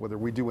 whether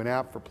we do an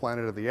app for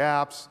Planet of the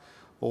Apps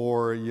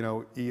or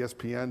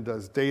ESPN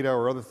does data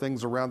or other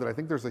things around it. I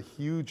think there's a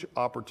huge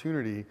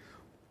opportunity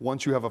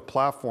once you have a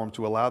platform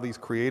to allow these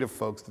creative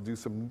folks to do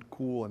some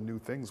cool and new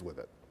things with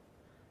it.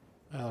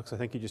 Alex, I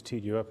think he just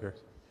teed you up here.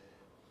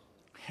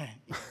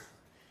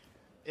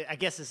 I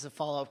guess this is a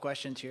follow-up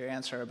question to your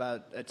answer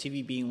about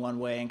TV being one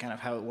way and kind of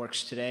how it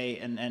works today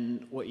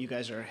and what you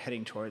guys are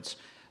heading towards.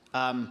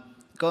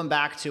 going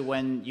back to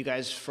when you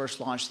guys first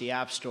launched the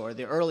App Store,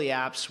 the early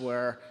apps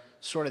were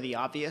sort of the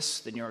obvious,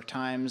 the New York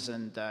Times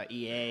and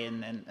EA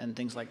and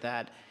things like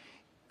that.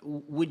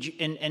 Would you,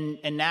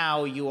 and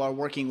now you are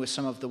working with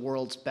some of the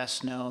world's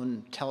best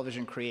known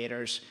television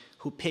creators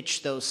who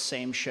pitch those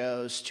same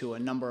shows to a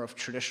number of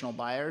traditional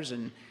buyers,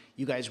 and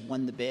you guys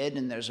won the bid,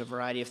 and there's a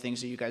variety of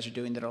things that you guys are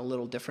doing that are a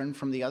little different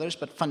from the others,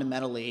 but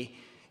fundamentally,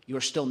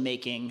 you're still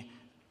making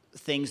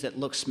things that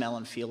look, smell,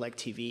 and feel like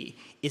TV.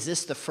 Is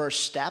this the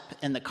first step,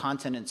 and the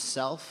content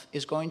itself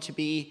is going to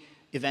be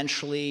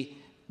eventually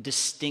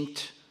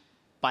distinct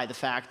by the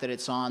fact that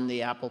it's on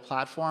the Apple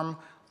platform?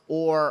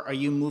 Or are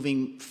you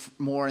moving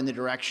more in the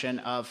direction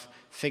of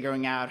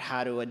figuring out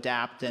how to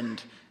adapt and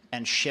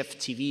shift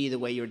TV the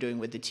way you're doing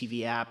with the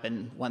TV app,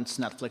 and once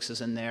Netflix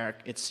is in there,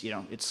 it's, you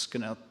know, it's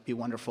gonna be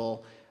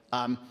wonderful.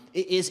 I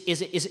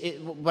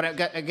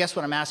guess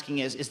what I'm asking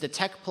is the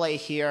tech play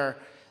here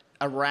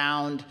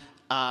around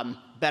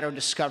better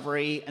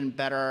discovery and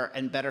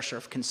better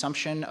sort of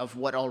consumption of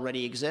what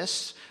already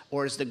exists,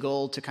 or is the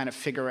goal to kind of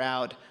figure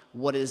out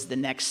what is the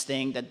next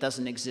thing that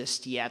doesn't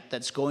exist yet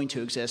that's going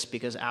to exist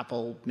because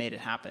Apple made it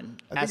happen,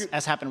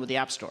 as happened with the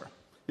App Store?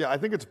 Yeah, I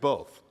think it's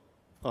both.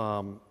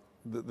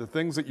 The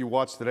things that you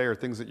watch today are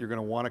things that you're going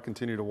to want to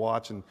continue to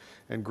watch, and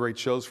great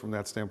shows from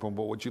that standpoint.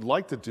 But what you'd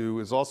like to do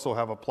is also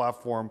have a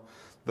platform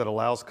that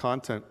allows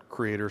content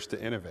creators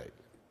to innovate.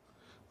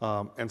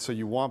 And so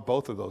you want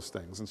both of those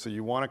things. And so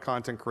you want a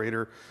content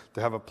creator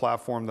to have a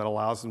platform that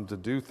allows them to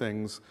do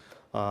things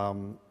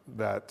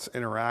that's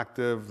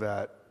interactive,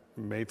 that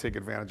may take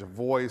advantage of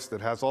voice,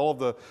 that has all of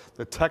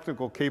the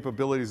technical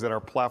capabilities that our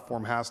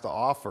platform has to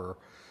offer,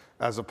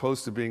 as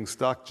opposed to being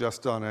stuck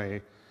just on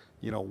a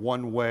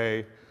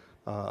one-way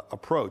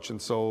approach. And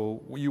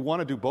so you want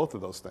to do both of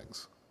those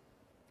things.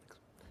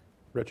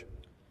 Rich?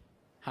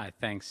 Hi,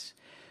 thanks.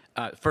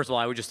 First of all,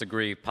 I would just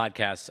agree,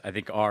 podcasts, I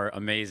think, are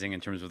amazing in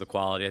terms of the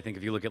quality. I think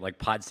if you look at like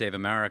Pod Save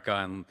America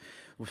and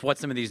what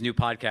some of these new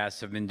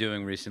podcasts have been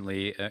doing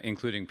recently,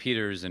 including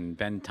Peter's and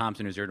Ben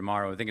Thompson, who's here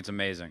tomorrow, I think it's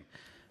amazing.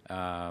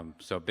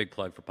 So big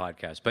plug for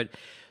podcasts. But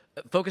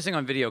focusing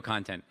on video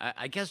content,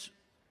 I guess,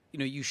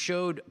 you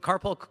showed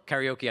Carpool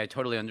Karaoke. I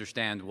totally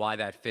understand why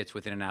that fits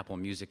within an Apple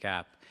Music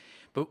app.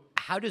 But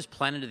how does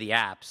Planet of the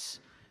Apps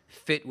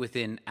fit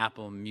within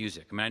Apple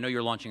Music? I mean, I know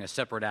you're launching a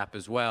separate app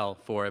as well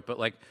for it, but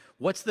like,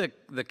 what's the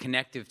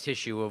connective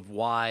tissue of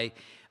why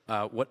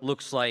what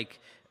looks like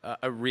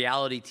a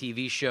reality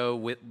TV show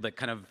with the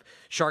kind of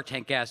Shark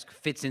Tank-esque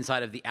fits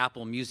inside of the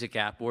Apple Music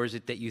app? Or is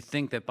it that you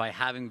think that by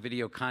having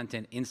video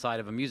content inside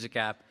of a music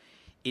app,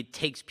 it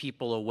takes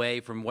people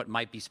away from what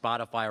might be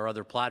Spotify or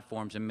other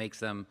platforms and makes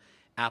them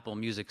Apple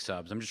Music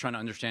subs? I'm just trying to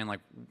understand like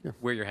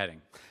where you're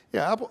heading.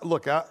 Yeah,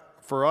 look,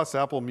 for us,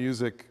 Apple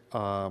Music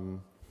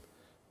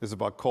is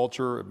about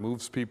culture. It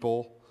moves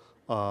people,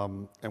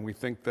 and we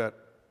think that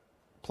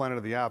Planet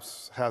of the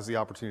Apps has the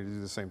opportunity to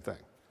do the same thing.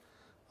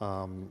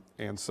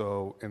 And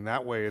so in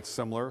that way, it's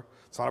similar.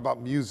 It's not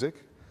about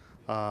music,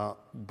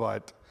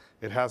 but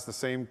it has the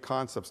same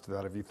concepts to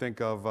that. If you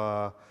think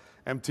of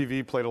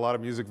MTV played a lot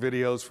of music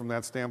videos from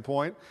that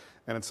standpoint,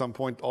 and at some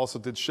point also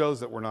did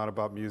shows that were not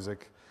about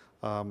music.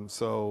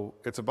 So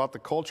it's about the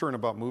culture and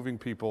about moving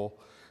people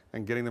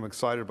and getting them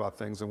excited about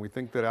things. And we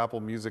think that Apple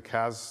Music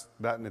has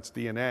that in its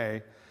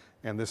DNA,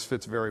 and this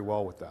fits very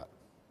well with that.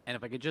 And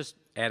if I could just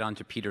add on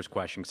to Peter's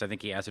question, because I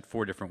think he asked it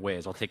 4 different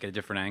ways. I'll take a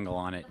different angle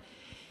on it.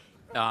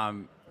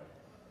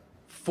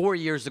 4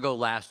 years ago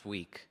last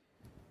week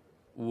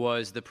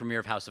was the premiere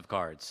of House of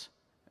Cards.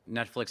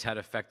 Netflix had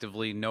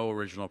effectively no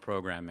original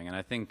programming, and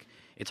I think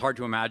it's hard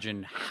to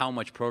imagine how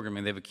much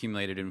programming they've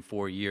accumulated in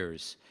 4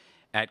 years.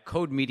 At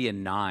Code Media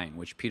 9,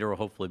 which Peter will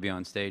hopefully be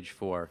on stage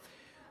for,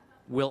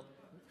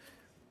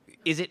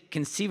 is it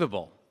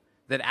conceivable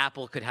that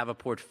Apple could have a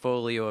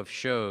portfolio of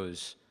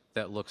shows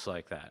that looks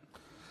like that?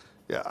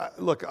 Yeah,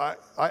 look,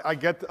 I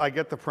get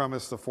the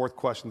premise. The fourth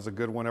question's a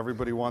good one.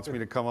 Everybody wants me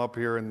to come up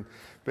here and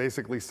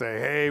basically say,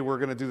 hey, we're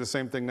going to do the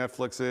same thing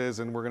Netflix is,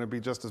 and we're going to be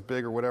just as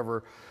big or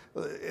whatever.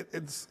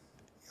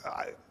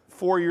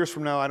 4 years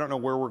from now, I don't know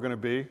where we're going to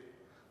be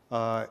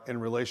in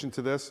relation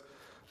to this.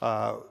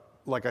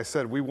 Like I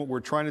said, we're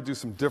trying to do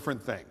some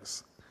different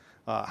things.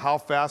 How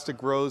fast it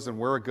grows and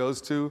where it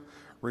goes to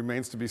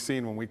remains to be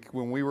seen.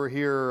 When we were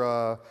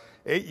here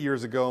 8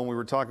 years ago and we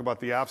were talking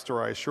about the App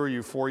Store, I assure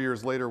you 4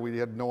 years later we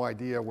had no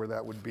idea where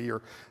that would be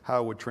or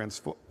how it would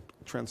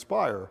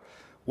transpire.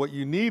 What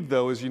you need,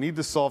 though, is you need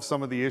to solve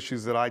some of the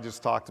issues that I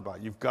just talked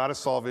about. You've got to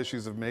solve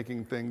issues of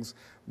making things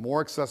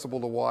more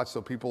accessible to watch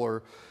so people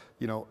are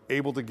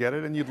able to get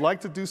it, and you'd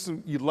like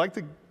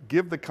to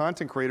give the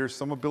content creators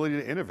some ability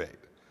to innovate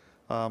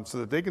so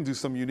that they can do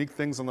some unique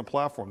things on the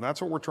platform.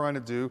 That's what we're trying to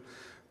do.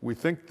 We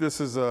think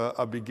this is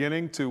a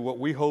beginning to what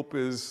we hope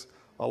is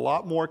a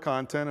lot more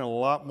content and a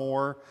lot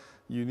more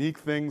unique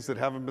things that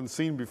haven't been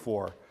seen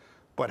before.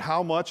 But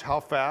how much, how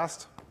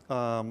fast,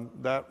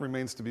 that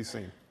remains to be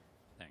seen.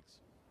 Thanks.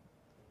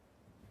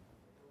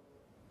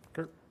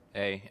 Kurt?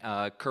 Hey,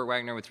 Kurt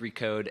Wagner with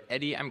Recode.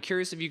 Eddie, I'm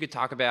curious if you could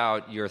talk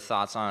about your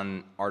thoughts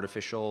on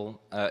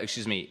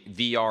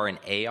VR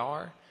and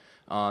AR.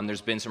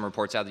 There's been some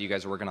reports out that you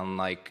guys are working on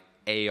like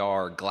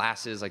AR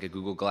glasses, like a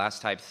Google Glass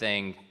type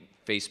thing.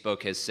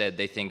 Facebook has said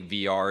they think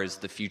VR is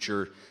the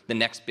future, the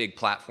next big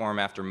platform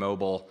after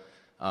mobile.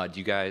 Do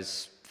you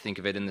guys think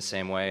of it in the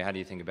same way? How do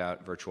you think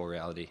about virtual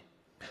reality?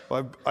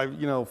 Well,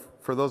 you know,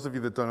 for those of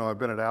you that don't know, I've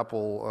been at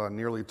Apple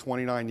nearly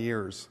 29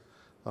 years.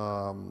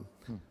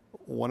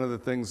 One of the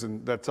things,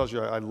 and that tells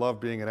you I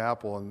love being at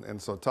Apple,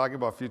 and so talking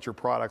about future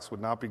products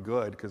would not be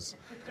good, because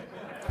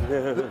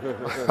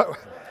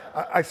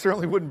I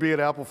certainly wouldn't be at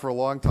Apple for a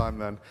long time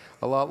then,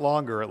 a lot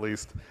longer at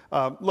least.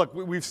 Look,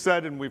 we've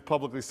said, and we've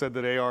publicly said,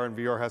 that AR and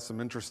VR has some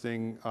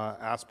interesting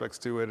aspects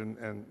to it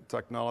and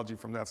technology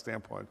from that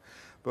standpoint,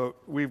 but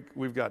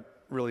we've got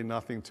really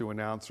nothing to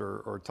announce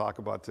or talk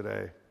about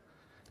today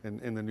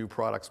in the new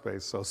product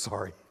space, so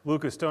sorry.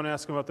 Lucas, don't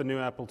ask him about the new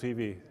Apple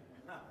TV.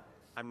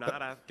 I'm not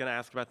going to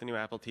ask about the new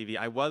Apple TV.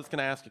 I was going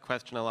to ask a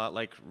question a lot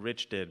like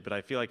Rich did, but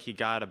I feel like he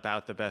got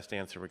about the best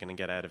answer we're going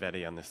to get out of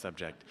Eddie on this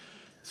subject.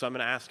 So I'm going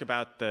to ask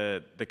about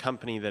the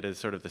company that is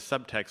sort of the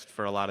subtext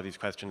for a lot of these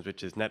questions,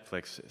 which is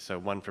Netflix. So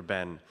one for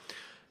Ben.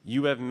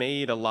 You have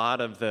made a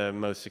lot of the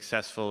most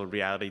successful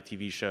reality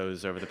TV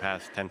shows over the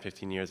past 10,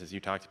 15 years, as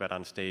you talked about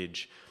on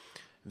stage.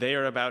 They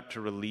are about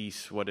to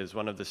release what is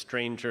one of the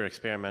stranger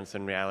experiments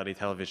in reality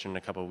television in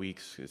a couple of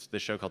weeks. It's the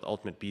show called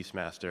Ultimate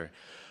Beastmaster.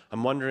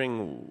 I'm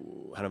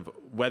wondering kind of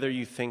whether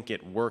you think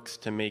it works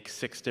to make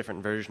 6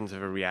 different versions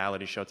of a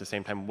reality show at the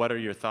same time. What are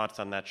your thoughts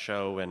on that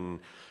show? And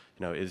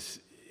is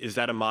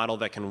that a model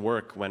that can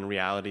work when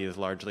reality is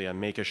largely a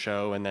make a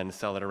show and then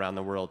sell it around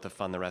the world to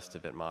fund the rest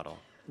of it model?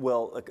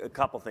 Well, a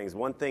couple things.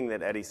 One thing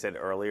that Eddie said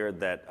earlier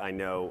that I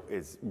know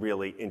is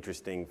really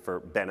interesting for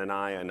Ben and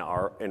I in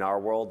our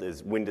world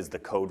is, when does the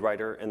code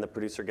writer and the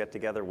producer get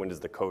together? When does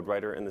the code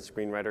writer and the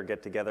screenwriter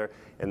get together?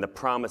 And the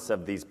promise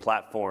of these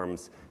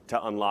platforms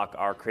to unlock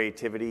our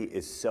creativity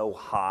is so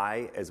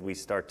high as we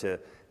start to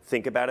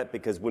think about it,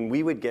 because when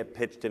we would get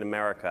pitched in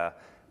America,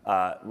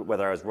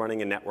 whether I was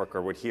running a network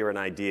or would hear an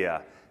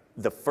idea,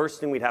 the first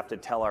thing we'd have to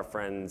tell our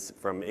friends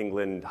from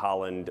England,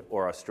 Holland,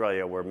 or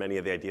Australia, where many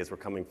of the ideas were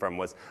coming from,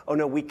 was, oh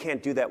no, we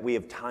can't do that, we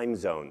have time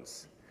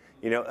zones.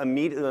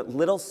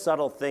 Little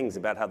subtle things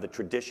about how the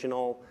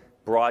traditional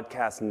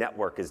broadcast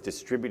network is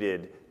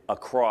distributed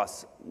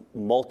across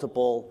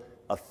multiple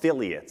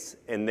affiliates,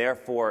 and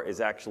therefore is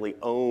actually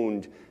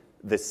owned,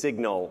 the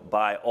signal,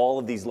 by all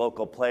of these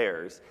local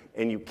players,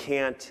 and you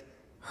can't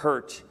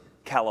hurt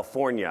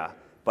California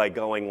by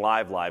going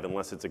live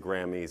unless it's a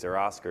Grammys or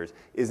Oscars,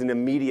 is an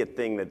immediate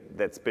thing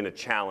that's been a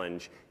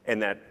challenge, and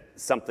that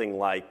something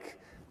like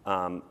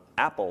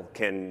Apple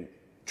can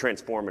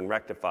transform and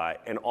rectify,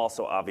 and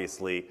also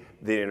obviously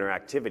the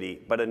interactivity.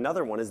 But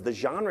another one is the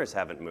genres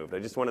haven't moved.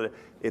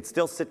 It's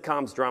still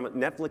sitcoms, drama.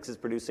 Netflix is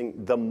producing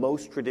the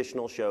most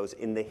traditional shows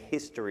in the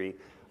history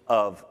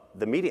of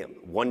the medium.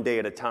 One Day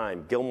at a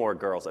Time, Gilmore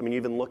Girls. I mean, you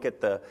even look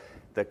at the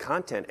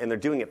content, and they're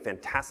doing it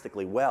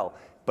fantastically well.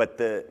 But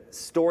the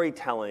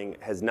storytelling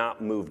has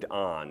not moved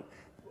on,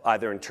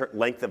 either in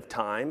length of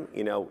time.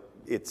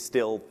 It's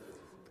still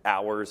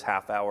hours,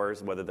 half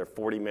hours, whether they're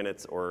 40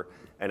 minutes or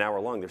an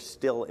hour long. They're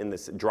still in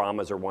this.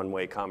 Dramas are one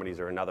way, comedies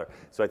are another.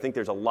 So I think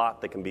there's a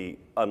lot that can be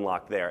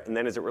unlocked there. And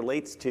then as it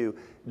relates to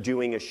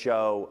doing a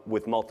show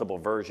with multiple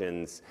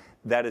versions,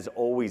 that has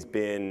always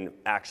been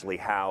actually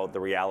how the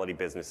reality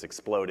business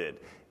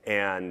exploded.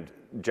 And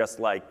just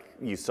like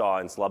you saw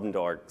in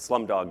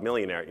Slumdog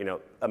Millionaire,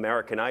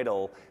 American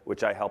Idol,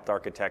 which I helped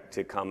architect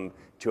to come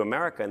to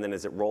America, and then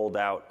as it rolled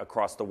out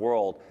across the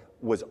world,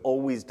 was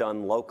always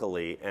done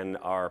locally. And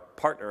our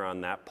partner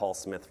on that, Paul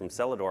Smith from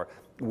Celador,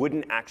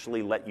 wouldn't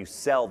actually let you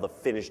sell the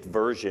finished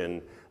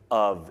version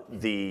of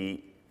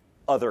the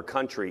other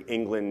country,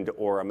 England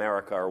or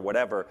America or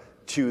whatever,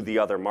 to the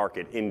other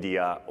market,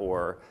 India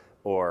or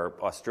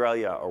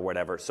Australia or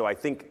whatever. So I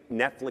think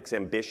Netflix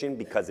ambition,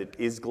 because it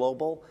is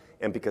global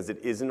and because it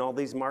is in all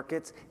these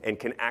markets and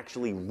can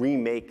actually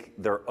remake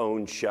their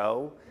own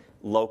show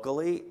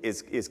locally,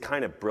 is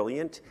kind of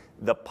brilliant.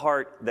 The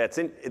part that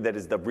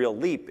is the real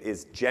leap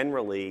is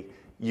generally,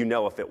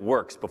 if it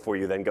works before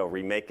you then go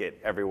remake it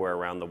everywhere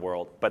around the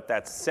world. But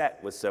that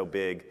set was so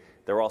big,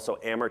 they're also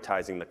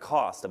amortizing the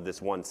cost of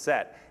this one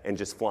set and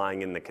just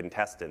flying in the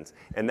contestants.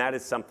 And that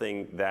is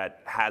something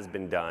that has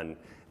been done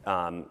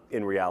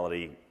in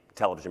reality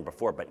television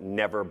before, but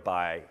never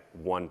by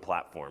one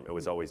platform. It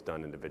was always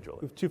done individually.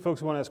 We have 2 folks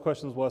who want to ask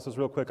questions. We'll ask this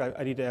real quick.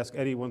 I need to ask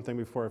Eddie one thing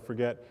before I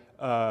forget.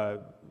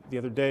 The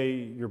other day,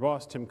 your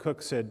boss, Tim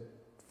Cook, said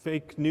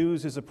fake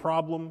news is a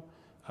problem.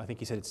 I think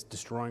he said it's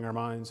destroying our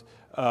minds.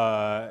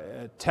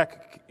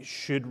 Tech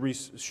should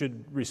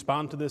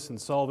respond to this and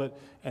solve it,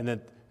 and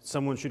that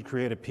someone should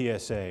create a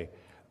PSA.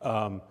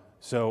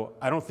 So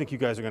I don't think you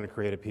guys are going to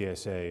create a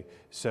PSA.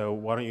 So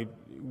why don't you?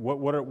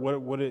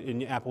 What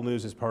in Apple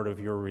News is part of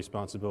your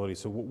responsibility?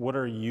 So what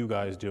are you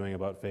guys doing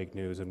about fake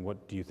news, and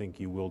what do you think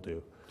you will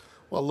do?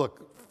 Well,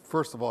 look.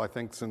 First of all, I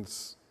think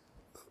since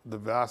the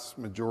vast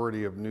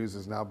majority of news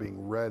is now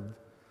being read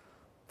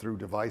through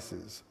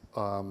devices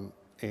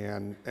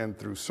and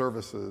through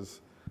services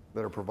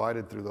that are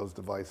provided through those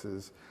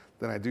devices,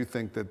 then I do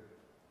think that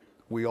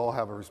we all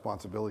have a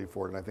responsibility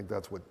for it, and I think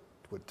that's what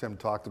Tim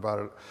talked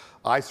about.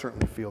 I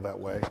certainly feel that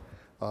way.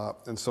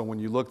 And so when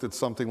you looked at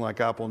something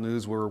like Apple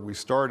News where we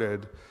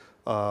started,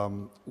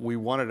 we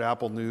wanted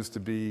Apple News to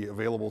be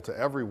available to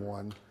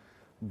everyone,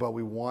 but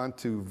we want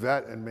to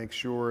vet and make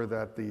sure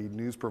that the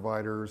news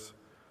providers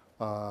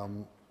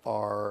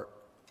are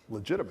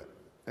legitimate.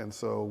 And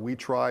so we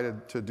try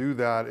to do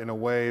that in a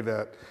way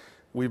that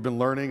we've been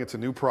learning. It's a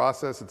new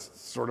process. It's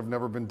sort of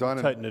never been done.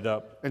 Tighten it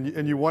up.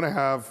 And you want to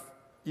have,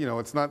 you know,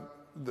 it's not,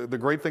 the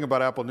great thing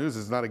about Apple News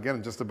is not,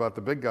 again, just about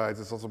the big guys.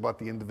 It's also about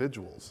the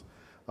individuals.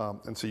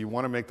 And so you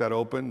want to make that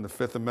open. The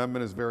Fifth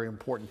Amendment is very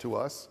important to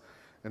us,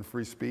 and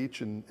free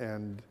speech.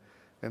 And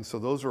so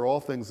those are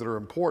all things that are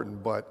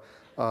important. But,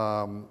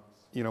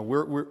 you know,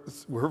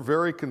 we're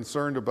very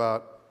concerned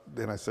about,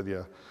 and I said,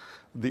 yeah.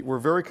 We're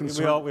very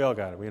concerned. We all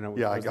got it. We know.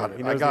 Yeah, I got it.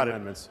 He knows the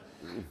amendments.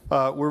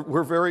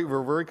 We're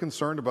very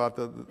concerned about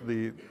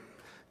the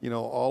you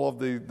know, all of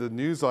the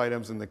news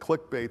items and the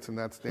clickbaits in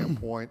that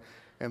standpoint,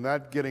 and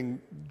that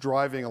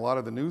driving a lot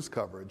of the news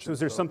coverage. So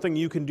is there something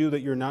you can do that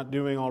you're not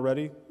doing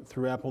already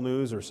through Apple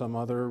News or some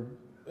other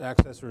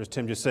access, or is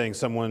Tim just saying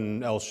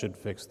someone else should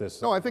fix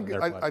this? No, I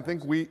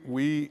think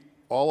we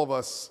all of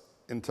us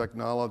in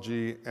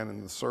technology and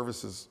in the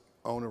services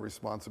own a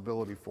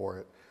responsibility for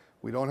it.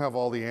 We don't have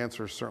all the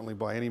answers, certainly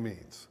by any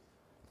means,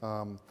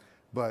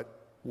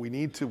 but we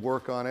need to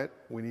work on it.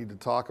 We need to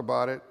talk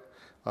about it.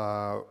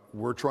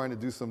 We're trying to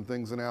do some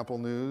things in Apple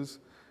News.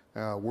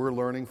 We're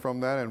learning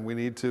from that, and we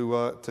need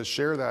to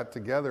share that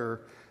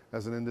together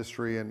as an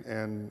industry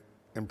and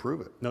improve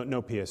it.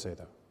 No PSA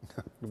though.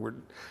 We're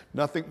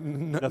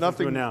nothing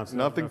to announce.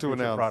 Nothing to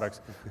announce.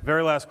 Products.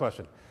 Very last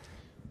question.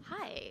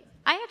 Hi.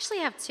 I actually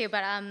have two,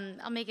 but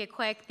I'll make it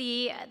quick.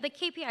 The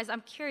KPIs,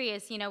 I'm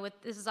curious, you know,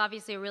 this is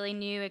obviously a really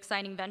new,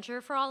 exciting venture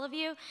for all of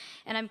you,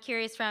 and I'm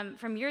curious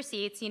from your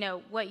seats, you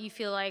know, what you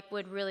feel like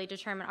would really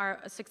determine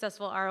a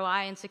successful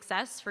ROI and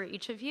success for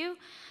each of you.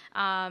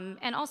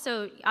 And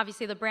also,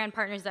 obviously, the brand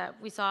partners that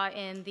we saw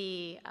in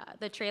the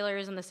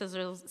trailers and the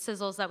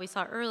sizzles that we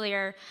saw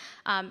earlier,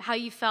 how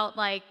you felt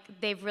like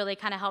they've really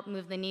kind of helped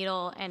move the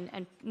needle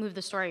and move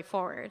the story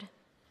forward.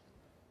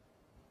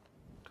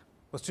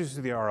 Let's just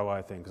do the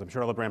ROI thing, because I'm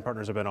sure all the brand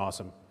partners have been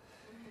awesome.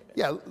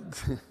 Yeah.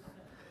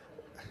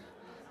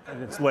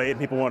 And it's late, and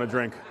people want to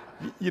drink.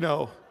 You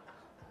know,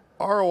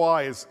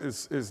 ROI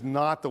is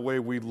not the way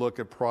we look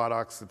at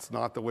products. It's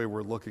not the way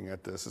we're looking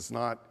at this. It's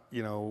not,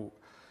 you know,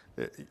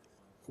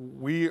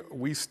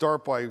 we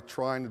start by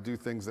trying to do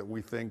things that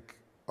we think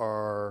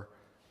are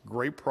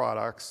great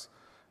products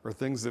or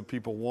things that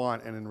people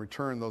want, and in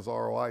return, those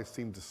ROIs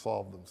seem to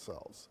solve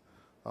themselves.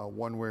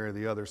 One way or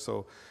the other.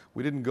 So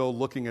we didn't go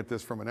looking at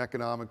this from an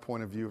economic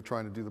point of view of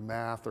trying to do the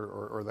math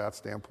or that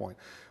standpoint.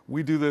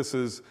 We do this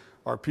as,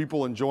 are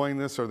people enjoying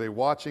this? Are they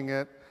watching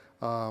it?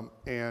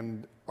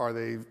 And are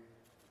they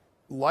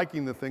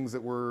liking the things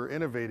that we're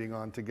innovating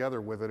on together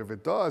with it? If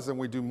it does, then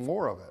we do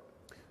more of it.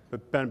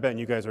 But Ben,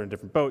 you guys are in a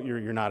different boat.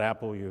 You're not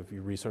Apple. Your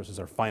resources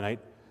are finite.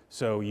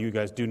 So you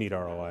guys do need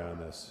ROI on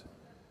this.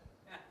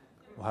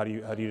 Well, how do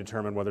you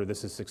determine whether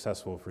this is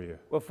successful for you?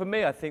 Well, for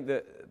me, I think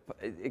that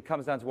it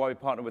comes down to why we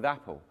partner with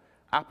Apple.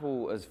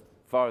 Apple, as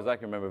far as I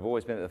can remember, have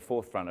always been at the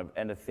forefront of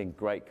anything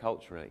great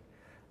culturally.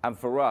 And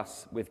for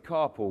us, with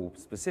Carpool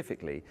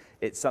specifically,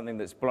 it's something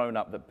that's blown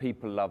up, that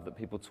people love, that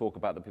people talk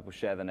about, that people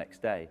share the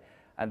next day.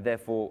 And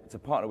therefore, to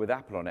partner with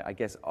Apple on it, I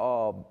guess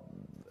our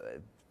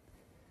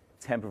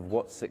temper of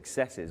what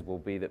success is will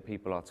be that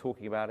people are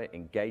talking about it,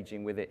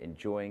 engaging with it,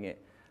 enjoying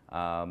it.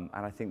 And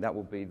I think that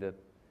will be the...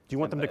 Do you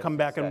want them to come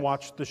back and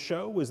watch the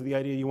show? Was the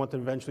idea you want to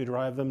eventually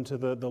drive them to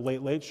the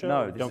Late Late Show?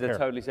 No, this is a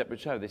totally separate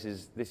show. This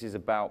is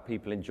about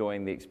people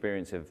enjoying the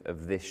experience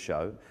of this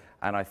show.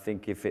 And I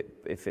think if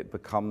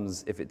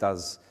it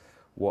does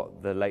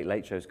what the Late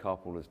Late Show's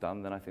Carpool has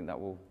done, then I think that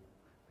will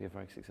be a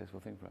very successful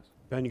thing for us.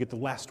 Ben, you get the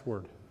last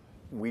word.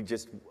 We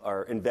just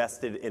are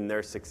invested in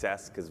their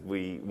success because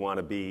we want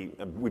to be,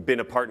 we've been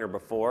a partner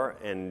before,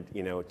 and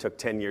you know, it took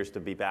 10 years to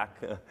be back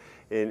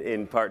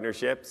in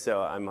partnership.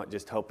 So I'm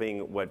just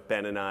hoping what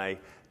Ben and I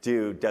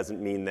do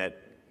doesn't mean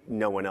that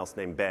no one else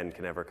named Ben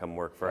can ever come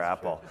work for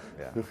Apple.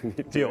 Yeah.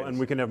 Deal, and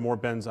we can have more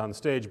Bens on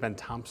stage. Ben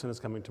Thompson is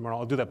coming tomorrow.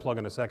 I'll do that plug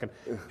in a second.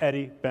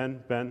 Eddie,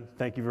 Ben,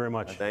 thank you very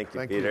much. Thank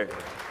you, Peter.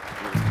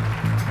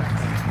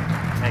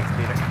 Thanks,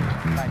 Peter.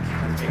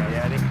 Thanks,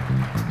 Eddie.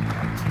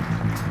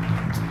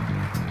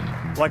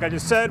 Like I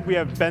just said, we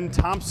have Ben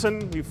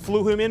Thompson. We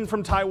flew him in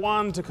from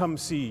Taiwan to come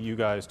see you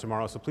guys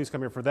tomorrow, so please come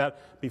here for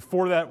that.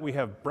 Before that, we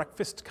have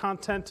breakfast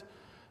content.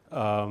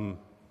 You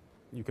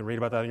can read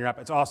about that in your app.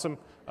 It's awesome.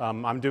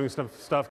 I'm doing stuff